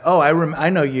want to, I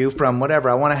know you from whatever.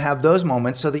 I want to have those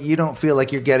moments so that you don't feel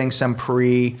like you're getting some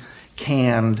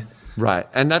pre-canned... Right.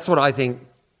 And that's what I think,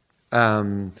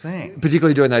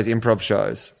 particularly doing those improv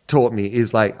shows, taught me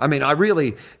is like, I mean, and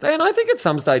I think at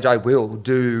some stage I will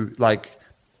do like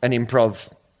an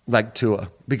improv like tour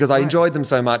because I enjoyed them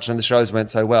so much and the shows went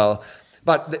so well.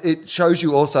 But it shows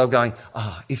you also going,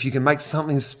 if you can make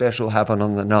something special happen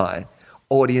on the night,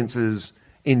 audiences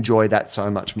enjoy that so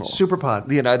much more. Super pod.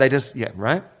 They just,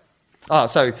 right? Oh,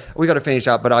 so we got to finish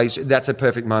up, but that's a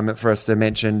perfect moment for us to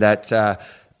mention that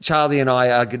Charlie and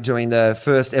I are doing the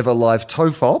first ever live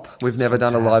TOFOP. We've never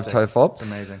done a live TOFOP. It's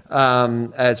amazing.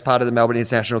 As part of the Melbourne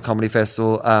International Comedy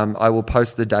Festival. I will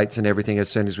post the dates and everything as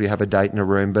soon as we have a date in a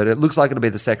room, but it looks like it'll be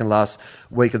the second last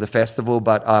week of the festival,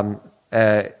 but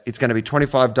it's going to be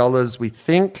 $25, we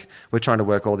think. We're trying to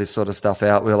work all this sort of stuff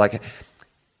out. We're like,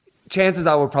 chances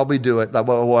are we'll probably do it, like,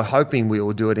 well, we're hoping we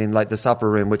will do it in like the supper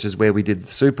room, which is where we did the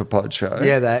Super Pod show.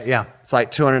 Yeah, It's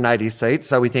like 280 seats.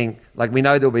 So we think, like, we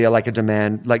know there'll be a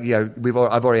demand. Like, I've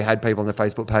already had people on the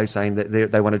Facebook page saying that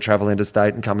they want to travel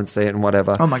interstate and come and see it and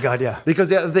whatever. Oh my God, yeah. Because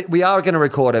we are going to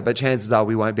record it, but chances are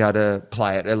we won't be able to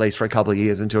play it at least for a couple of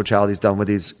years until Charlie's done with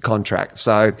his contract.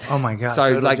 So, oh my God.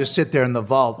 So it'll just sit there in the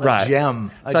vault, a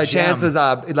gem. Chances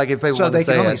are, like, if people want to see it,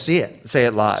 they can only see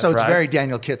it live. So it's very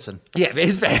Daniel Kitson. Yeah,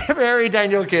 it's very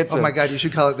Daniel Kitson. Oh my God, you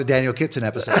should call it the Daniel Kitson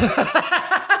episode.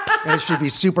 And it should be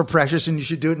super precious, and you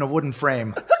should do it in a wooden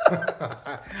frame.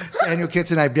 Daniel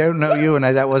Kitson, I don't know you, and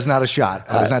that was not a shot.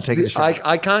 I was not taking a shot.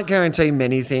 I can't guarantee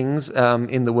many things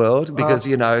in the world because,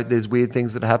 there's weird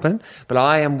things that happen. But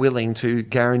I am willing to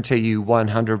guarantee you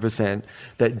 100%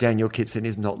 that Daniel Kitson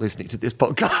is not listening to this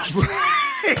podcast.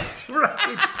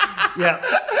 Right.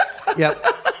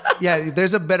 Yeah.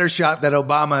 There's a better shot that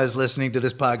Obama is listening to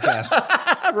this podcast.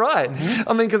 Right. Mm-hmm.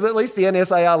 I mean, because at least the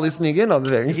NSA are listening in on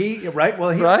things.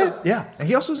 Right? Yeah. And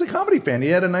he also was a comedy fan. He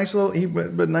had a nice little,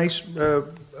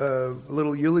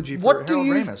 little eulogy for Harold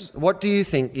Ramis. What do you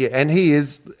think? Yeah, and he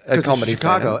is a comedy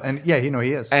Chicago, fan. and he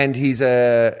is. And he's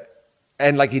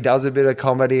he does a bit of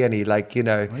comedy, and he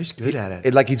he's good at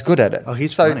it. He's good at it. Oh,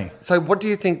 he's funny. So what do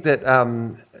you think that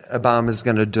Obama's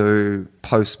going to do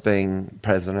post being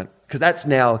president? Because that's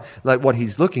now like what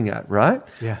he's looking at, right?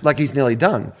 Yeah. Like he's nearly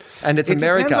done, and it's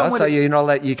America, so you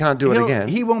can't do it again.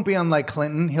 He won't be unlike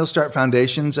Clinton. He'll start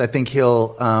foundations. I think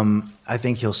he'll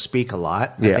speak a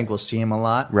lot. Yeah. I think we'll see him a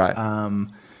lot. Right.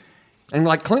 And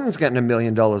like Clinton's getting $1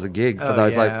 million a gig for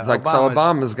those. Yeah. So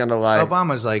Obama's going to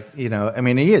Obama's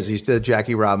he is. He's the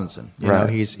Jackie Robinson. You know,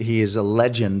 he is a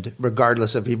legend,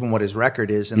 regardless of even what his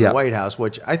record is in the White House.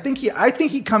 Which I think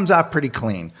he comes off pretty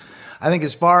clean. I think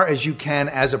as far as you can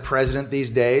as a president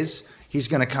these days, he's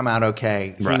going to come out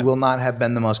okay. Right. He will not have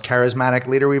been the most charismatic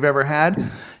leader we've ever had.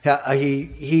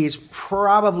 He's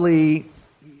probably,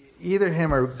 either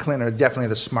him or Clinton are definitely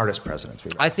the smartest presidents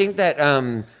we've ever had. I think that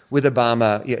with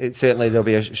Obama, certainly there'll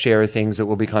be a share of things that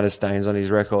will be kind of stains on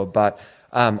his record. But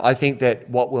I think that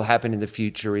what will happen in the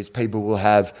future is people will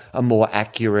have a more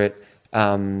accurate...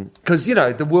 because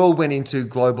the world went into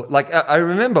global. Like I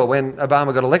remember when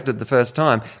Obama got elected the first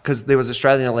time, because there was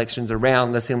Australian elections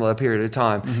around the similar period of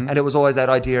time, and it was always that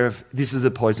idea of this is a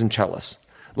poison chalice.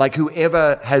 Like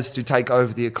whoever has to take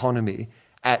over the economy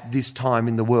at this time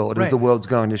in the world, as the world's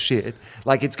going to shit,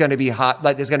 like it's going to be hard.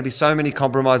 Like there's going to be so many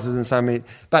compromises and so many.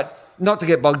 But not to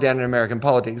get bogged down in American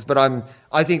politics, but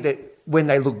I think that when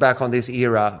they look back on this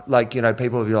era, like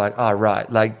people will be like, oh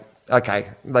right, like. Okay,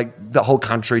 like the whole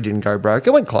country didn't go broke.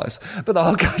 It went close, but the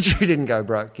whole country didn't go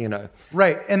broke,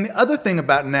 Right. And the other thing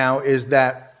about now is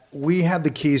that we had the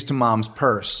keys to mom's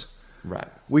purse. Right.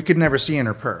 We could never see in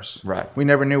her purse. Right. We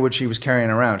never knew what she was carrying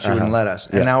around. She wouldn't let us.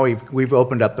 And now we've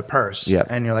opened up the purse. Yeah.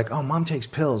 And you're like, oh, mom takes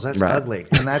pills. That's ugly.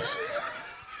 And that's,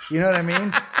 you know what I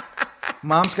mean?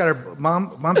 Mom's got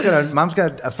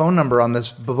a phone number on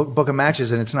this book of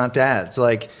matches, and it's not Dad's.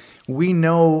 Like, we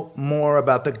know more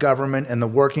about the government and the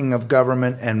working of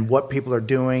government and what people are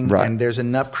doing. Right. And there's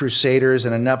enough crusaders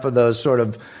and enough of those sort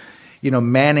of,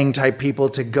 Manning type people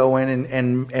to go in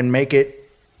and make it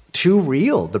too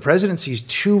real. The presidency's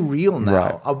too real now.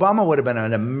 Right. Obama would have been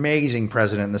an amazing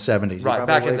president in the 70s. Right,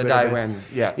 back in the day when,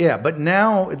 yeah. But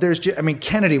now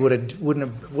Kennedy wouldn't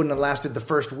have lasted the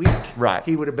first week. Right.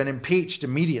 He would have been impeached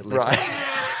immediately. Right.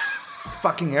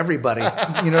 Fucking everybody.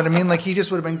 You know what I mean? Like, he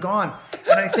just would have been gone.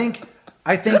 And I think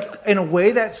in a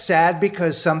way that's sad,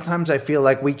 because sometimes I feel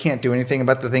like we can't do anything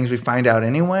about the things we find out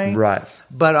anyway. Right.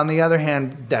 But on the other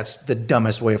hand, that's the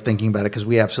dumbest way of thinking about it, because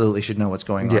we absolutely should know what's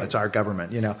going on. Yeah. It's our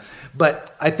government,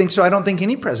 But I think so. I don't think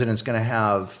any president's going to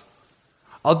have.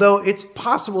 Although it's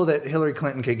possible that Hillary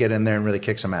Clinton could get in there and really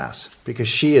kick some ass, because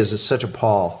she is such a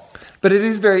Paul. But it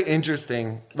is very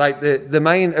interesting. Like, the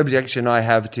main objection I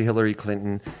have to Hillary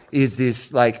Clinton is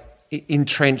this, like,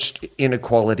 entrenched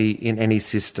inequality in any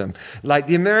system. Like,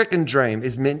 the American dream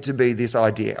is meant to be this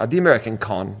idea, the American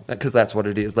con, because that's what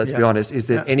it is, let's be honest, is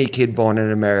that any kid born in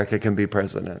America can be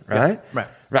president, right? Yeah,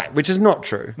 Right, which is not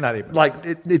true. Not even. Like,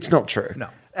 it's not true. No.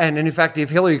 And in fact, if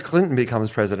Hillary Clinton becomes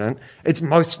president, it's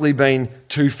mostly been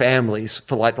two families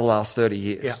for like the last 30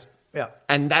 years. Yeah.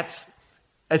 And that's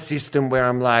a system where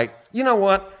I'm like, you know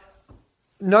what?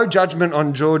 No judgment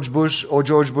on George Bush or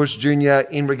George Bush Jr.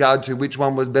 in regard to which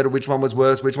one was better, which one was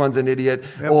worse, which one's an idiot,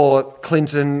 or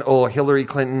Clinton or Hillary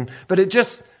Clinton. But you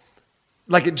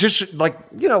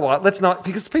know what? Let's not,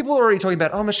 because people are already talking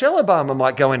about, Michelle Obama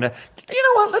might go into, you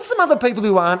know what? Let some other people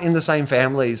who aren't in the same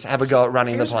families have a go at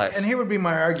running the place. And here would be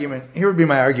my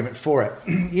argument for it.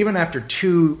 Even after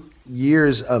 2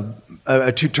 years of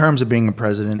 2 terms of being a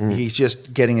president, he's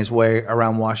just getting his way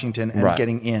around Washington and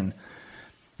getting in.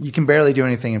 You can barely do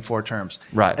anything in 4 terms.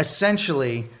 Right.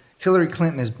 Essentially, Hillary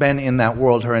Clinton has been in that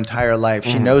world her entire life.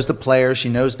 She knows the players. She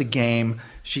knows the game.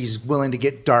 She's willing to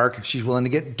get dark. She's willing to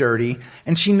get dirty.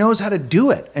 And she knows how to do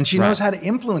it. And she knows how to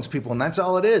influence people. And that's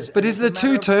all it is. But is the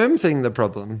 2-term thing the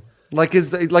problem? Like,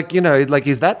 is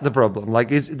that the problem?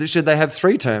 Like, should they have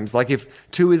 3 terms? Like, if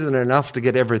 2 isn't enough to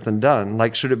get everything done,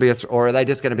 like, should it be or are they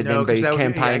just going to be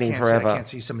campaigning forever? I can't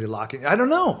see somebody locking. I don't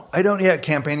know.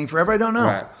 Campaigning forever. I don't know.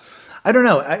 Right. I don't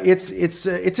know. It's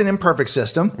an imperfect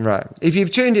system. Right. If you've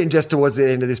tuned in just towards the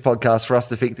end of this podcast for us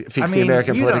to fix the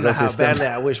American political system. Badly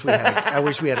I wish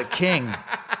we had a king.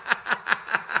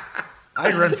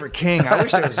 I'd run for king.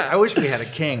 I wish we had a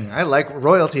king. I like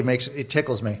royalty. It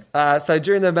tickles me. So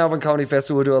during the Melbourne Comedy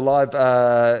Festival, we'll do a live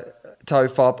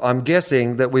FOFOP. I'm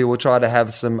guessing that we will try to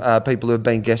have some people who have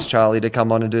been guest Charlie to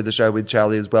come on and do the show with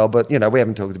Charlie as well. But, we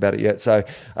haven't talked about it yet. So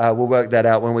we'll work that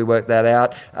out when we work that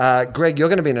out. Greg, you're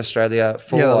going to be in Australia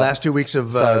for... the last 2 weeks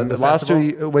of the last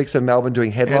festival. 2 weeks of Melbourne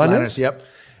doing headliners. Yep.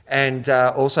 And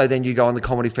also then you go on the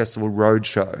Comedy Festival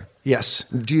Roadshow. Yes.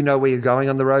 Do you know where you're going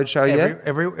on the roadshow yet?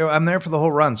 I'm there for the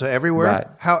whole run. So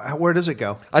everywhere? Right. Where does it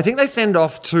go? I think they send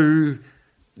off 2...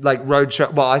 like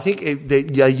roadshow. Well, I think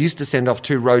they used to send off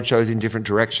 2 roadshows in different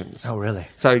directions. Oh, really?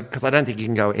 So, because I don't think you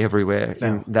can go everywhere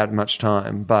in that much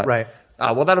time. But right.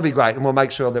 Well, that'll be great, and we'll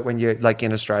make sure that when you're like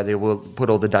in Australia, we'll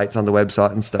put all the dates on the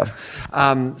website and stuff.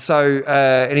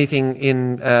 Anything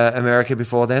in America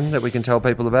before then that we can tell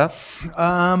people about?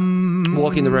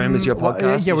 Walk in the Room is your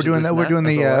podcast. Yeah, we're doing that. We're doing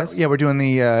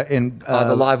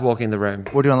the live Walk in the Room.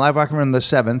 We're doing live Walk in the Room the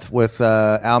 7th with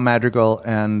Al Madrigal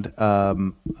and Kyle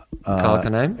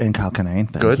Kinane. And Kyle Kinane.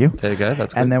 Thank Good. you. There you go.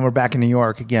 That's good. And then we're back in New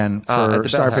York again for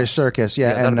Starfish Circus.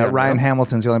 Yeah, and Ryan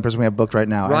Hamilton's the only person we have booked right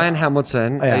now. Ryan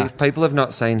Hamilton. Yeah. If people have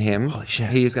not seen him, holy shit,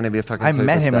 he is going to be a fucking superstar. I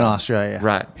met him in Australia.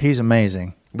 Right. He's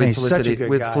amazing. With He's such a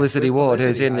good guy. Felicity Ward,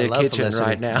 who's in the kitchen Felicity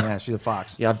right now. Yeah, she's a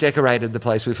fox. Yeah, I've decorated the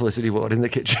place with Felicity Ward in the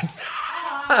kitchen.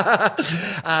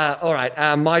 All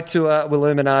right. My tour,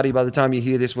 Illuminati, by the time you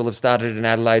hear this, will have started in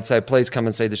Adelaide. So please come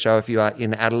and see the show if you are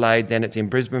in Adelaide. Then it's in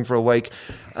Brisbane for a week.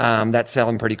 That's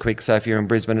selling pretty quick. So if you're in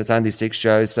Brisbane, it's only 6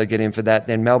 shows. So get in for that.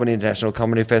 Then Melbourne International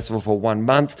Comedy Festival for 1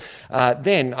 month.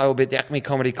 Then I will be at the Acme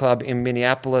Comedy Club in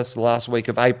Minneapolis the last week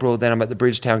of April. Then I'm at the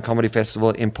Bridgetown Comedy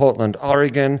Festival in Portland,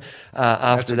 Oregon.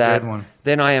 After that, good one.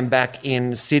 Then I am back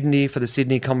in Sydney for the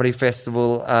Sydney Comedy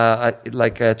Festival,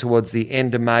 towards the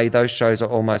end of May. Those shows are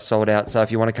almost sold out. So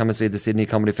if you want to come and see the Sydney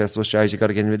Comedy Festival shows, you've got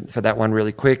to get in for that one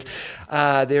really quick.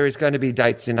 There is going to be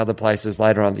dates in other places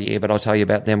later on in the year, but I'll tell you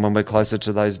about them when we're closer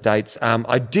to those dates.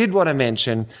 I did want to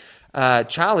mention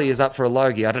Charlie is up for a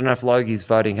Logie. I don't know if Logie's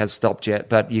voting has stopped yet,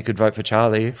 but you could vote for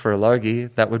Charlie for a Logie.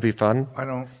 That would be fun. I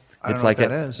don't It's know like what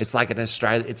that is. It's like an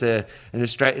Australian.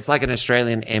 It's like an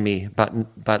Australian Emmy,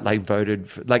 but like voted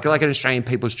for, like an Australian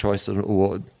People's Choice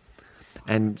Award.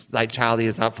 and like Charlie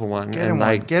is up for one. Get and him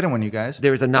like, one. Get him one, you guys.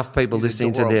 There is enough people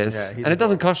listening to adorable. this, Yeah, and it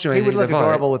doesn't cost you He anything would look to vote.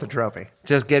 adorable with a trophy.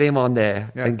 Just get him on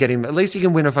there and get him. At least he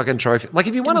can win a fucking trophy. Like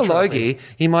if he won a Logie,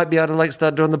 he might be able to like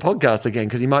start doing the podcast again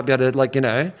because he might be able to like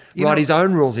write his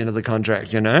own rules into the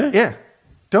contract. Yeah.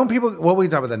 Don't people? Well, we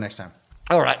can talk about that next time.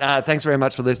 All right. Thanks very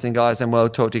much for listening, guys, and we'll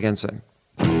talk to you again soon.